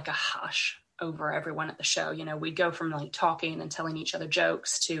just be like a hush over everyone at the show. We'd go from like talking and telling each other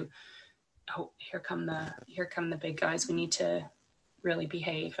jokes to, oh, here come the big guys. We need to really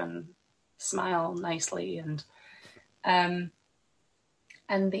behave and smile nicely.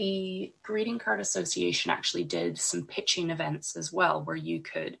 And the Greeting Card Association actually did some pitching events as well, where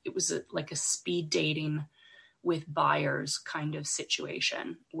it was like a speed dating with buyers kind of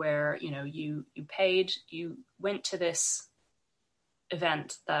situation where, you went to this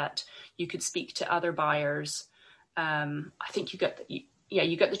event that you could speak to other buyers. I think you got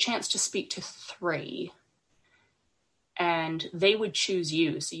the chance to speak to 3 and they would choose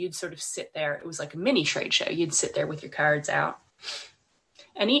you. So you'd sort of sit there. It was like a mini trade show. You'd sit there with your cards out.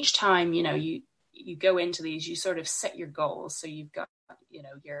 And each time, you go into these, you sort of set your goals. So you've got,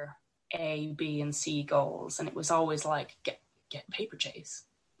 your A, B, and C goals. And it was always like, get Paperchase,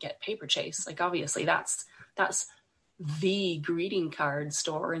 get Paperchase. Like, obviously that's the greeting card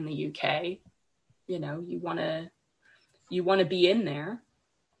store in the UK. You want to be in there.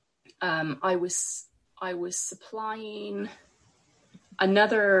 I was supplying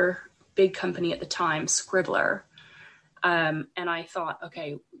another big company at the time, Scribbler. And I thought,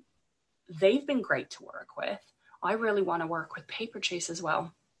 okay, they've been great to work with. I really want to work with Paperchase as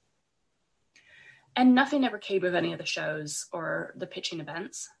well. And nothing ever came of any of the shows or the pitching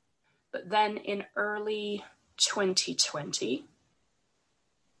events. But then in early 2020,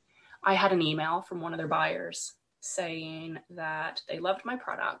 I had an email from one of their buyers saying that they loved my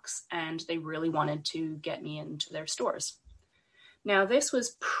products and they really wanted to get me into their stores. Now, this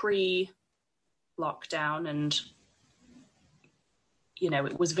was pre-lockdown and,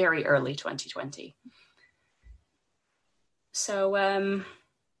 it was very early 2020. So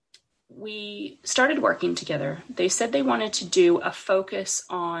we started working together. They said they wanted to do a focus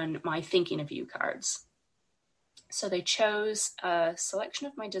on my Thinking of You cards. So they chose a selection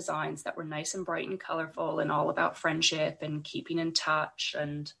of my designs that were nice and bright and colorful and all about friendship and keeping in touch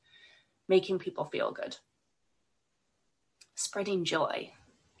and making people feel good. Spreading joy,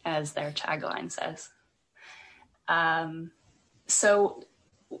 as their tagline says. So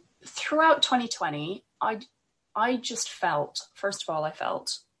throughout 2020, I just felt, first of all,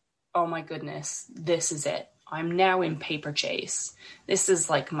 oh my goodness, this is it. I'm now in Paperchase. This is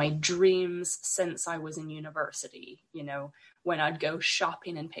like my dreams since I was in university, when I'd go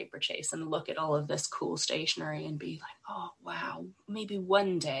shopping in Paperchase and look at all of this cool stationery and be like, oh, wow, maybe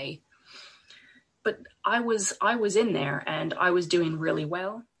one day. But I was in there and I was doing really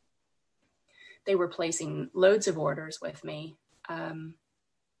well. They were placing loads of orders with me. And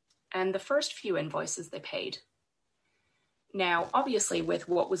the first few invoices they paid. Now, obviously, with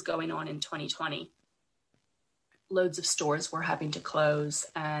what was going on in 2020, loads of stores were having to close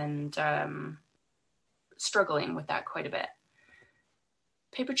and struggling with that quite a bit.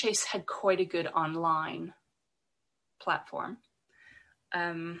 Paperchase had quite a good online platform.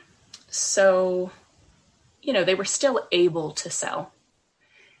 So, they were still able to sell.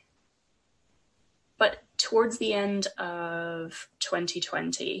 But towards the end of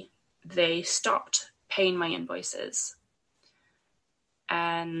 2020, they stopped paying my invoices.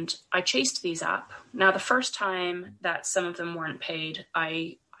 And I chased these up. Now, the first time that some of them weren't paid,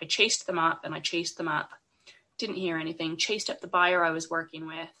 I chased them up and I chased them up. Didn't hear anything. Chased up the buyer I was working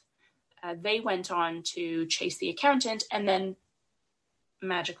with. They went on to chase the accountant, and then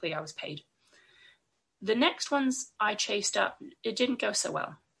magically I was paid. The next ones I chased up, it didn't go so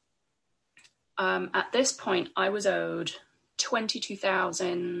well. At this point, I was owed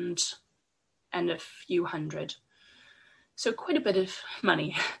 $22,000 and a few hundred. So quite a bit of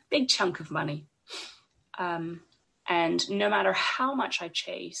money, big chunk of money. And no matter how much I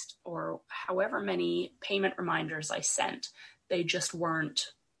chased or however many payment reminders I sent, they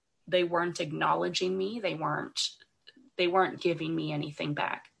weren't acknowledging me. They weren't giving me anything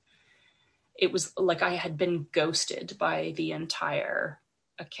back. It was like I had been ghosted by the entire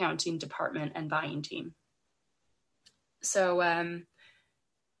accounting department and buying team. So,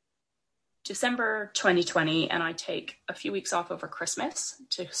 December 2020, and I take a few weeks off over Christmas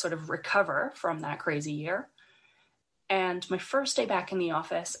to sort of recover from that crazy year. And my first day back in the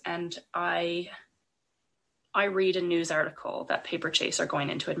office, and I read a news article that Paperchase are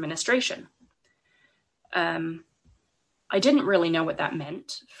going into administration. I didn't really know what that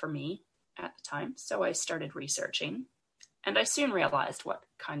meant for me at the time, so I started researching, and I soon realized what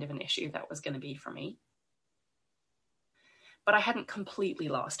kind of an issue that was going to be for me. But I hadn't completely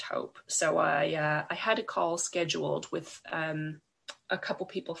lost hope. So I had a call scheduled with a couple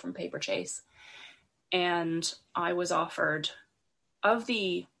people from Paperchase, and I was offered, of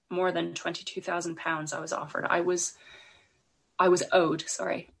the more than £22,000 I was offered, I was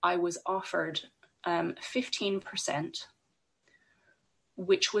offered 15%,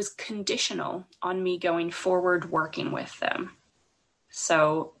 which was conditional on me going forward working with them.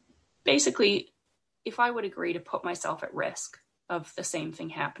 So basically, if I would agree to put myself at risk of the same thing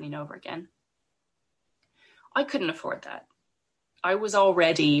happening over again, I couldn't afford that. I was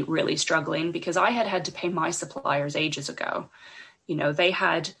already really struggling because I had to pay my suppliers ages ago. They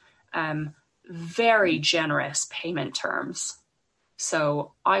had very generous payment terms.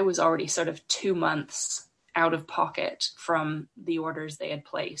 So I was already sort of 2 months out of pocket from the orders they had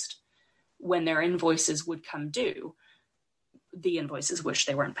placed when their invoices would come due, the invoices which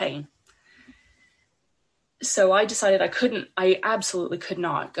they weren't paying. So I decided I absolutely could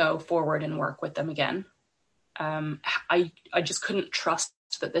not go forward and work with them again. I just couldn't trust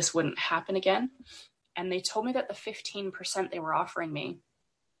that this wouldn't happen again. And they told me that the 15% they were offering me,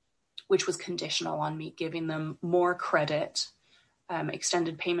 which was conditional on me giving them more credit,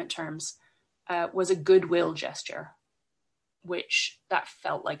 extended payment terms, was a goodwill gesture, which that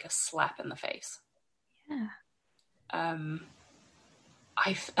felt like a slap in the face. Yeah.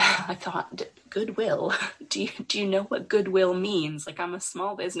 I thought, goodwill? Do you know what goodwill means? Like, I'm a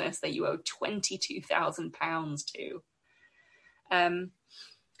small business that you owe £22,000 to.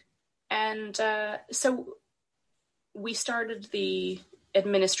 So we started the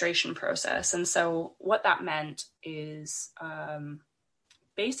administration process. And so what that meant is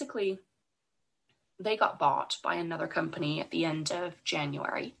basically, they got bought by another company at the end of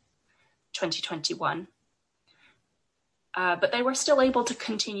January 2021. But they were still able to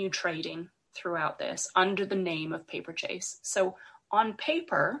continue trading throughout this under the name of Paperchase. So on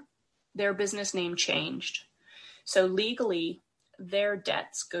paper, their business name changed. So legally, their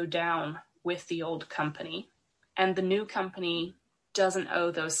debts go down with the old company, and the new company doesn't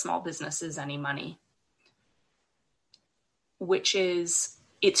owe those small businesses any money, which is,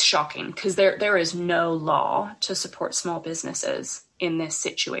 it's shocking because there is no law to support small businesses in this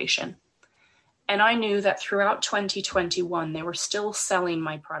situation. And I knew that throughout 2021, they were still selling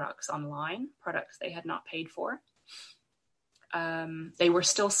my products online, products they had not paid for. They were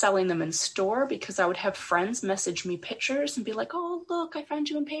still selling them in store because I would have friends message me pictures and be like, oh, look, I found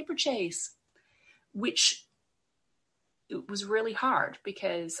you in Paperchase, which it was really hard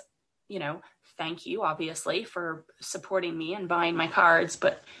because, you know, thank you, obviously, for supporting me and buying my cards.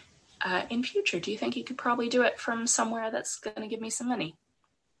 But in future, do you think you could probably do it from somewhere that's going to give me some money?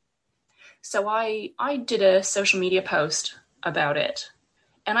 So I did a social media post about it,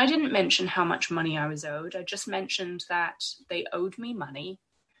 and I didn't mention how much money I was owed. I just mentioned that they owed me money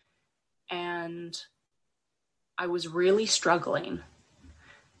and I was really struggling.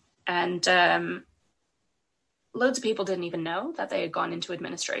 And loads of people didn't even know that they had gone into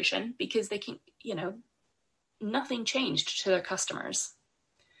administration because they can, you know, nothing changed to their customers.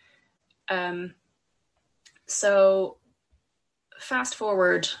 So fast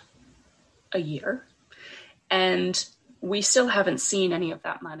forward a year, and we still haven't seen any of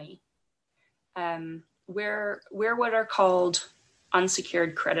that money. We're what are called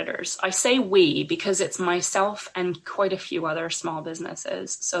unsecured creditors. I say we because it's myself and quite a few other small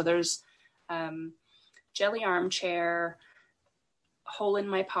businesses. So there's Jelly Armchair, Hole in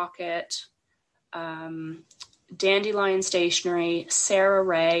My Pocket, Dandelion Stationery, Sarah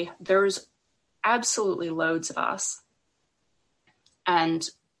Ray. There's absolutely loads of us. And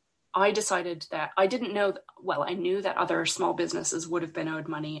I decided that I didn't know, well, I knew that other small businesses would have been owed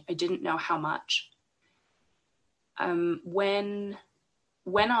money. I didn't know how much. When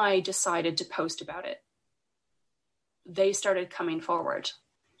I decided to post about it, they started coming forward,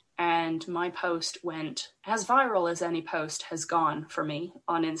 and my post went as viral as any post has gone for me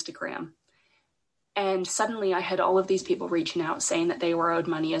on Instagram. And suddenly I had all of these people reaching out saying that they were owed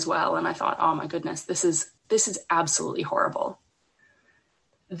money as well. And I thought, oh my goodness, this is absolutely horrible.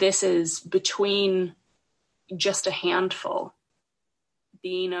 This is between just a handful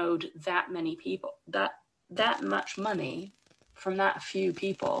being owed that many people, that much money from that few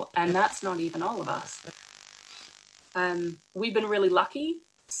people. And that's not even all of us. We've been really lucky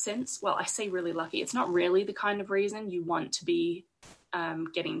since, well, I say really lucky. It's not really the kind of reason you want to be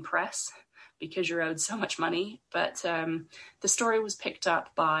getting press because you're owed so much money. But the story was picked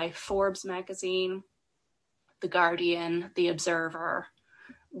up by Forbes magazine, The Guardian, The Observer.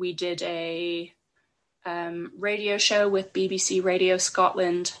 We did a radio show with BBC Radio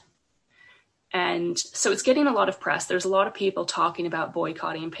Scotland. And so it's getting a lot of press. There's a lot of people talking about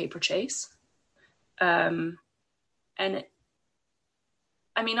boycotting Paperchase. And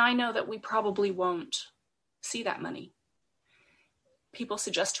I know that we probably won't see that money. People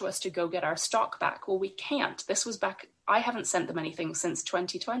suggest to us to go get our stock back. Well, we can't. This was back, I haven't sent them anything since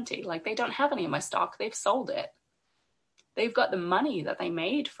 2020. Like, they don't have any of my stock. They've sold it. They've got the money that they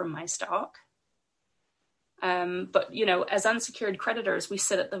made from my stock. But, you know, as unsecured creditors, we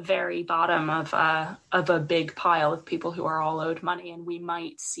sit at the very bottom of a big pile of people who are all owed money, and we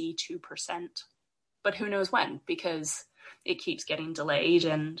might see 2%. But who knows when, because it keeps getting delayed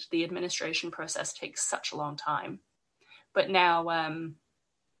and the administration process takes such a long time. But now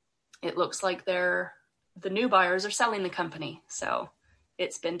it looks like the new buyers are selling the company. So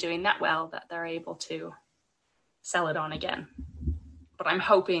it's been doing that well that they're able to sell it on again. But I'm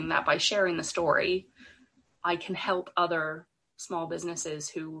hoping that by sharing the story, I can help other small businesses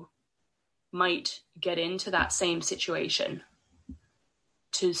who might get into that same situation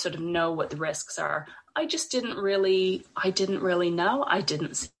to sort of know what the risks are. I didn't really know. I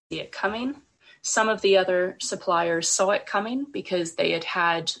didn't see it coming. Some of the other suppliers saw it coming because they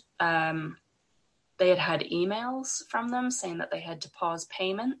had emails from them saying that they had to pause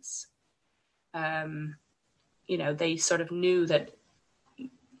payments. They sort of knew that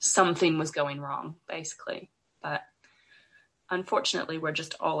something was going wrong, basically. But unfortunately, we're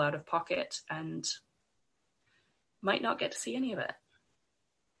just all out of pocket and might not get to see any of it.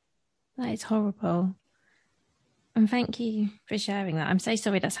 That is horrible. And thank you for sharing that. I'm so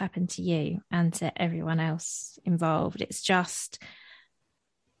sorry that's happened to you and to everyone else involved. It's just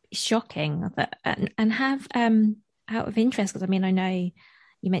shocking that, and have out of interest, because I know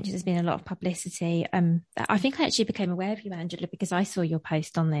you mentioned there's been a lot of publicity. I think I actually became aware of you, Angela, because I saw your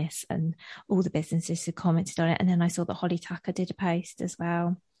post on this and all the businesses had commented on it. And then I saw that Holly Tucker did a post as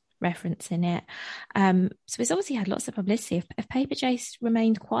well, referencing it. So it's obviously had lots of publicity. Have Paperchase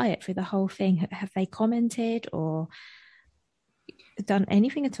remained quiet through the whole thing? Have they commented or done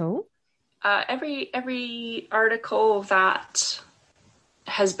anything at all? Every article that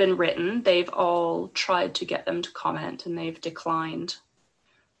has been written, they've all tried to get them to comment and they've declined.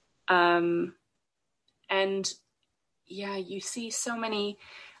 And yeah, you see so many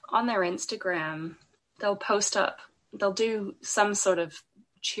on their Instagram, they'll do some sort of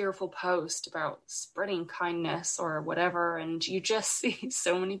cheerful post about spreading kindness or whatever, and you just see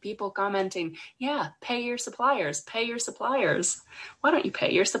so many people commenting, yeah, pay your suppliers. Why don't you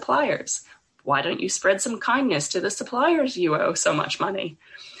pay your suppliers? Why don't you spread some kindness to the suppliers you owe so much money?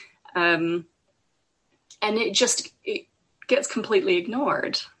 And it gets completely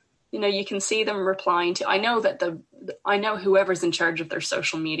ignored. You know, you can see them replying to, I know whoever's in charge of their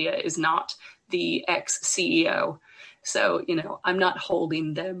social media is not the ex-CEO. So, you know, I'm not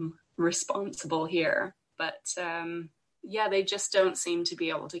holding them responsible here, but yeah, they just don't seem to be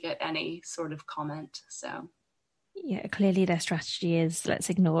able to get any sort of comment. So yeah, clearly their strategy is let's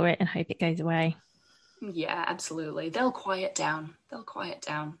ignore it and hope it goes away. Yeah, absolutely. They'll quiet down.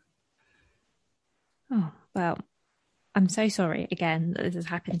 Oh, well, I'm so sorry again that this has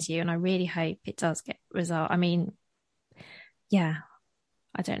happened to you, and I really hope it does get resolved. I mean, yeah,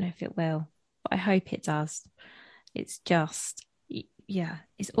 I don't know if it will, but I hope it does. It's just, yeah,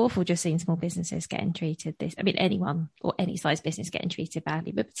 it's awful just seeing small businesses getting treated this. I mean, anyone or any size business getting treated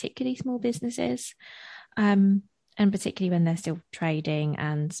badly, but particularly small businesses. And particularly when they're still trading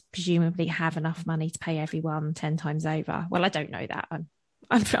and presumably have enough money to pay everyone 10 times over. Well, I don't know that.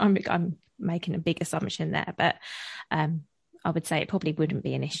 I'm making a big assumption there, but I would say it probably wouldn't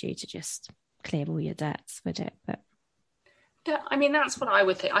be an issue to just clear all your debts, would it? But yeah, I mean, that's what I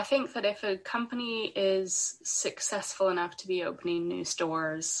would think. I think that if a company is successful enough to be opening new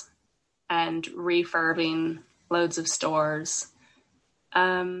stores and refurbing loads of stores,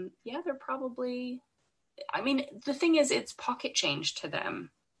 yeah, they're probably, I mean, the thing is, it's pocket change to them.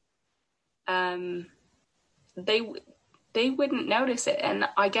 They wouldn't notice it. And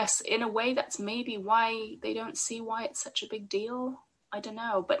I guess in a way that's maybe why they don't see why it's such a big deal. I don't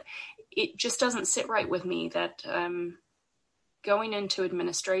know, but it just doesn't sit right with me that going into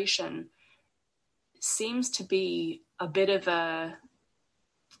administration seems to be a bit of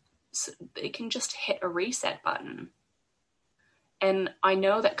they can just hit a reset button. And I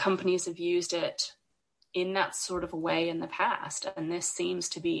know that companies have used it in that sort of a way in the past. And this seems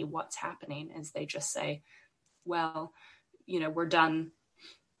to be what's happening, is they just say, well, you know, we're done.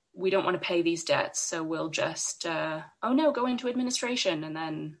 We don't want to pay these debts. So we'll just, oh no, go into administration. And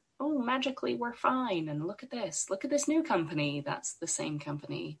then, oh, magically we're fine. And look at this new company. That's the same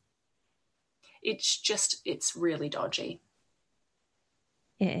company. It's really dodgy.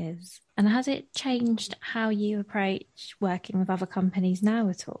 it is. And has it changed how you approach working with other companies now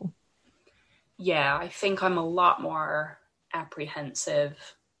at all? Yeah, I think I'm a lot more apprehensive.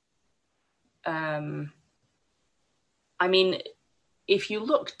 I mean, if you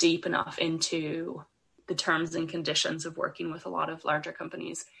look deep enough into the terms and conditions of working with a lot of larger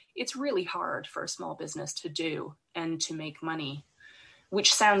companies, it's really hard for a small business to do and to make money,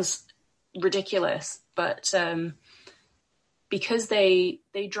 which sounds ridiculous, but because they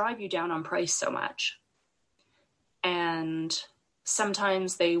drive you down on price so much. And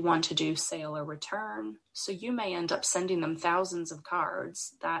sometimes they want to do sale or return. So you may end up sending them thousands of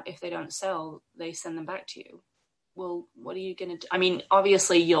cards that if they don't sell, they send them back to you. Well, what are you going to do? I mean,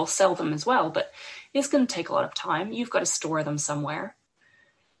 obviously you'll sell them as well, but it's going to take a lot of time. You've got to store them somewhere.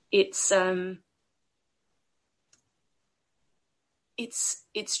 It's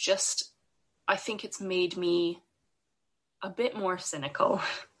just, I think it's made me a bit more cynical,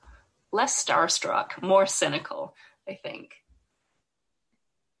 less starstruck, more cynical, I think.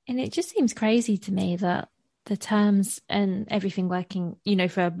 And it just seems crazy to me that the terms and everything working, you know,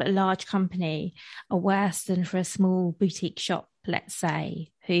 for a large company are worse than for a small boutique shop, let's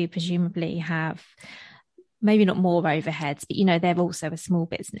say, who presumably have maybe not more overheads, but, you know, they're also a small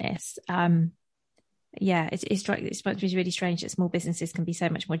business. Yeah, it's really strange that small businesses can be so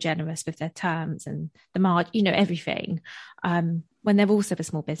much more generous with their terms and the margin, you know, everything, when they're also a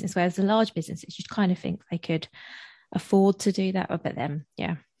small business, whereas the large businesses, you'd kind of think they could afford to do that, but then,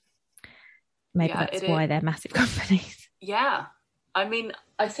 yeah. Maybe that's why they're massive companies. Yeah. I mean,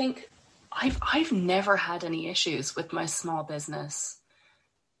 I think I've never had any issues with my small business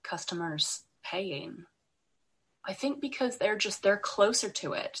customers paying. I think because they're closer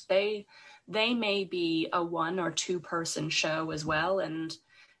to it. They may be a 1 or 2 person show as well, and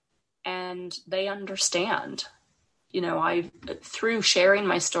they understand. You know, through sharing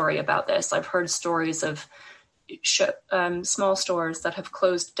my story about this, I've heard stories of small stores that have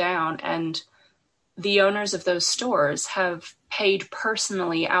closed down, and the owners of those stores have paid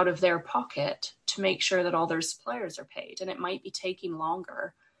personally out of their pocket to make sure that all their suppliers are paid. And it might be taking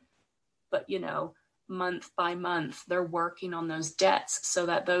longer, but, you know, month by month, they're working on those debts so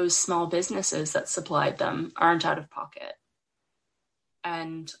that those small businesses that supplied them aren't out of pocket.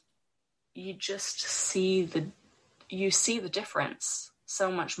 And you just see the difference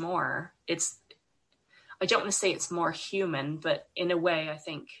so much more. I don't want to say it's more human, but in a way, I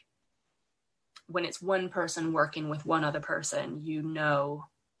think when it's one person working with one other person, you know,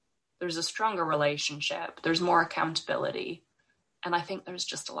 there's a stronger relationship, there's more accountability. And I think there's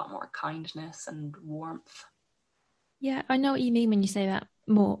just a lot more kindness and warmth. Yeah, I know what you mean when you say that,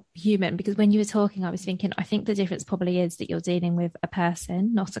 more human, because when you were talking, I was thinking, I think the difference probably is that you're dealing with a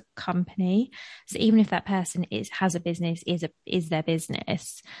person, not a company. So even if that person has a business, is their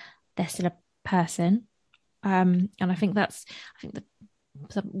business, they're still a person. And I think that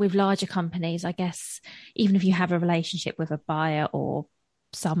with larger companies, I guess, even if you have a relationship with a buyer or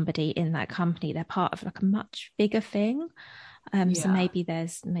somebody in that company, they're part of like a much bigger thing. So maybe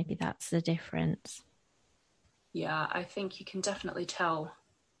that's the difference. Yeah, I think you can definitely tell.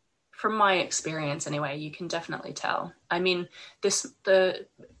 From my experience anyway, you can definitely tell. I mean, the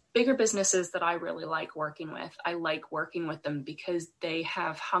bigger businesses that I really like working with, I like working with them because they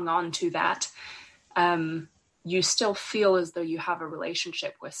have hung on to that. You still feel as though you have a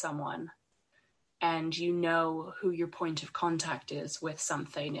relationship with someone, and you know who your point of contact is with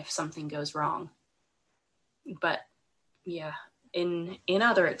something if something goes wrong. But yeah, in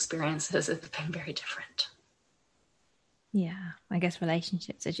other experiences, it's been very different. Yeah, I guess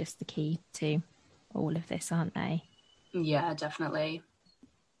relationships are just the key to all of this, aren't they? Yeah, definitely.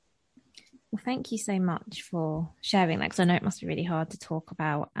 Well, thank you so much for sharing that, because I know it must be really hard to talk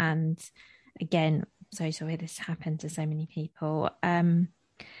about. And again, so sorry this happened to so many people.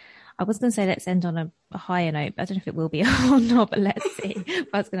 I was going to say let's end on a higher note, but I don't know if it will be or not, but let's see.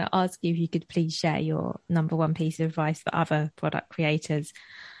 I was going to ask you if you could please share your number one piece of advice for other product creators.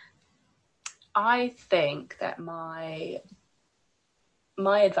 I think that my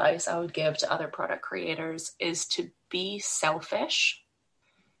advice I would give to other product creators is to be selfish.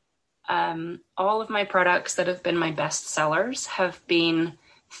 All of my products that have been my best sellers have been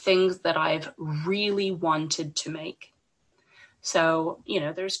things that I've really wanted to make. So, you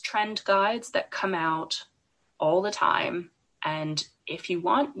know, there's trend guides that come out all the time. And if you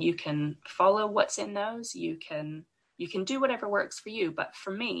want, you can follow what's in those. You can do whatever works for you. But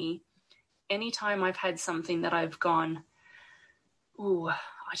for me, anytime I've had something that I've gone, ooh,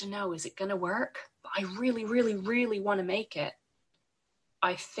 I don't know, is it going to work? But I really, really, really want to make it.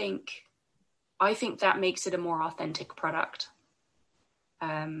 I think that makes it a more authentic product.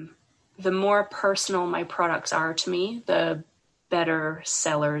 The more personal my products are to me, the better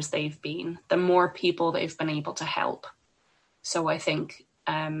sellers they've been, the more people they've been able to help. So I think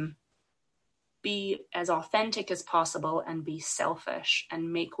be as authentic as possible and be selfish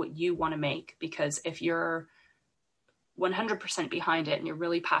and make what you want to make. Because if you're 100% behind it and you're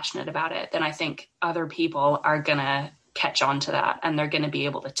really passionate about it, then I think other people are going to catch on to that, and they're going to be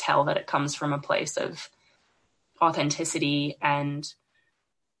able to tell that it comes from a place of authenticity and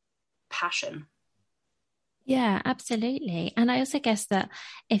passion. Yeah, absolutely. And I also guess that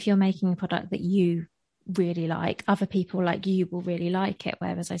if you're making a product that you really like, other people like you will really like it.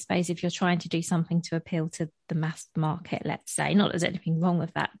 Whereas I suppose if you're trying to do something to appeal to the mass market, let's say, not that there's anything wrong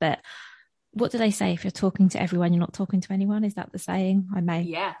with that, but what do they say? If you're talking to everyone, you're not talking to anyone. Is that the saying?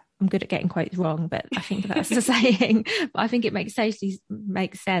 I'm good at getting quotes wrong, but I think that's the saying. But I think it makes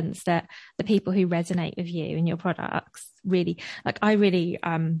sense that the people who resonate with you and your products really, like I really,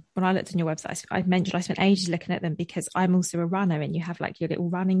 when I looked on your website, I mentioned I spent ages looking at them because I'm also a runner, and you have like your little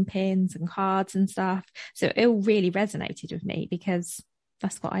running pins and cards and stuff. So it all really resonated with me because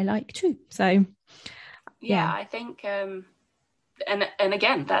that's what I like too. So yeah. I think, and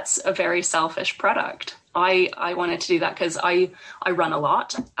again, that's a very selfish product. I wanted to do that because I run a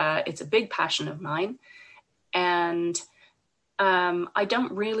lot. It's a big passion of mine. And I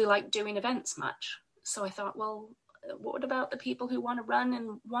don't really like doing events much. So I thought, well, what about the people who want to run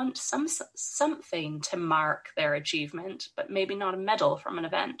and want something to mark their achievement, but maybe not a medal from an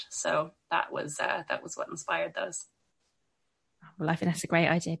event? So that was what inspired those. Well, I think that's a great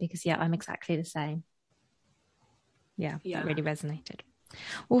idea because, I'm exactly the same. Yeah, that really resonated.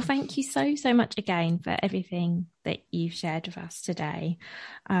 Well, thank you so much again for everything that you've shared with us today.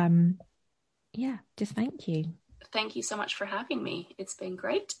 Just thank you. Thank you so much for having me. It's been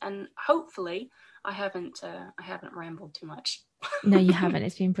great, and hopefully I haven't rambled too much. No, you haven't.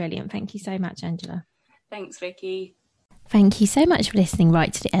 It's been brilliant. Thank you so much, Angela. Thanks, Vicky. Thank you so much for listening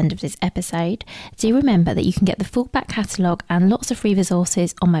right to the end of this episode. Do remember that you can get the full back catalogue and lots of free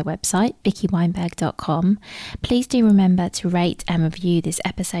resources on my website, vickyweinberg.com. Please do remember to rate and review this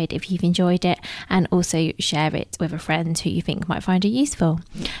episode if you've enjoyed it, and also share it with a friend who you think might find it useful.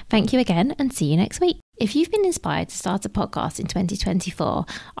 Thank you again, and see you next week. If you've been inspired to start a podcast in 2024,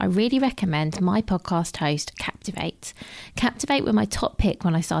 I really recommend my podcast host, Captivate. Captivate were my top pick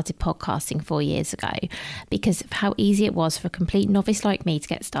when I started podcasting 4 years ago because of how easy it was for a complete novice like me to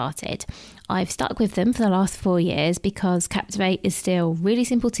get started. I've stuck with them for the last 4 years because Captivate is still really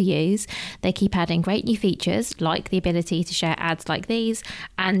simple to use. They keep adding great new features like the ability to share ads like these,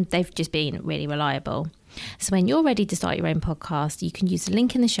 and they've just been really reliable. So when you're ready to start your own podcast, you can use the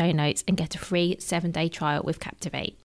link in the show notes and get a free 7-day trial with Captivate.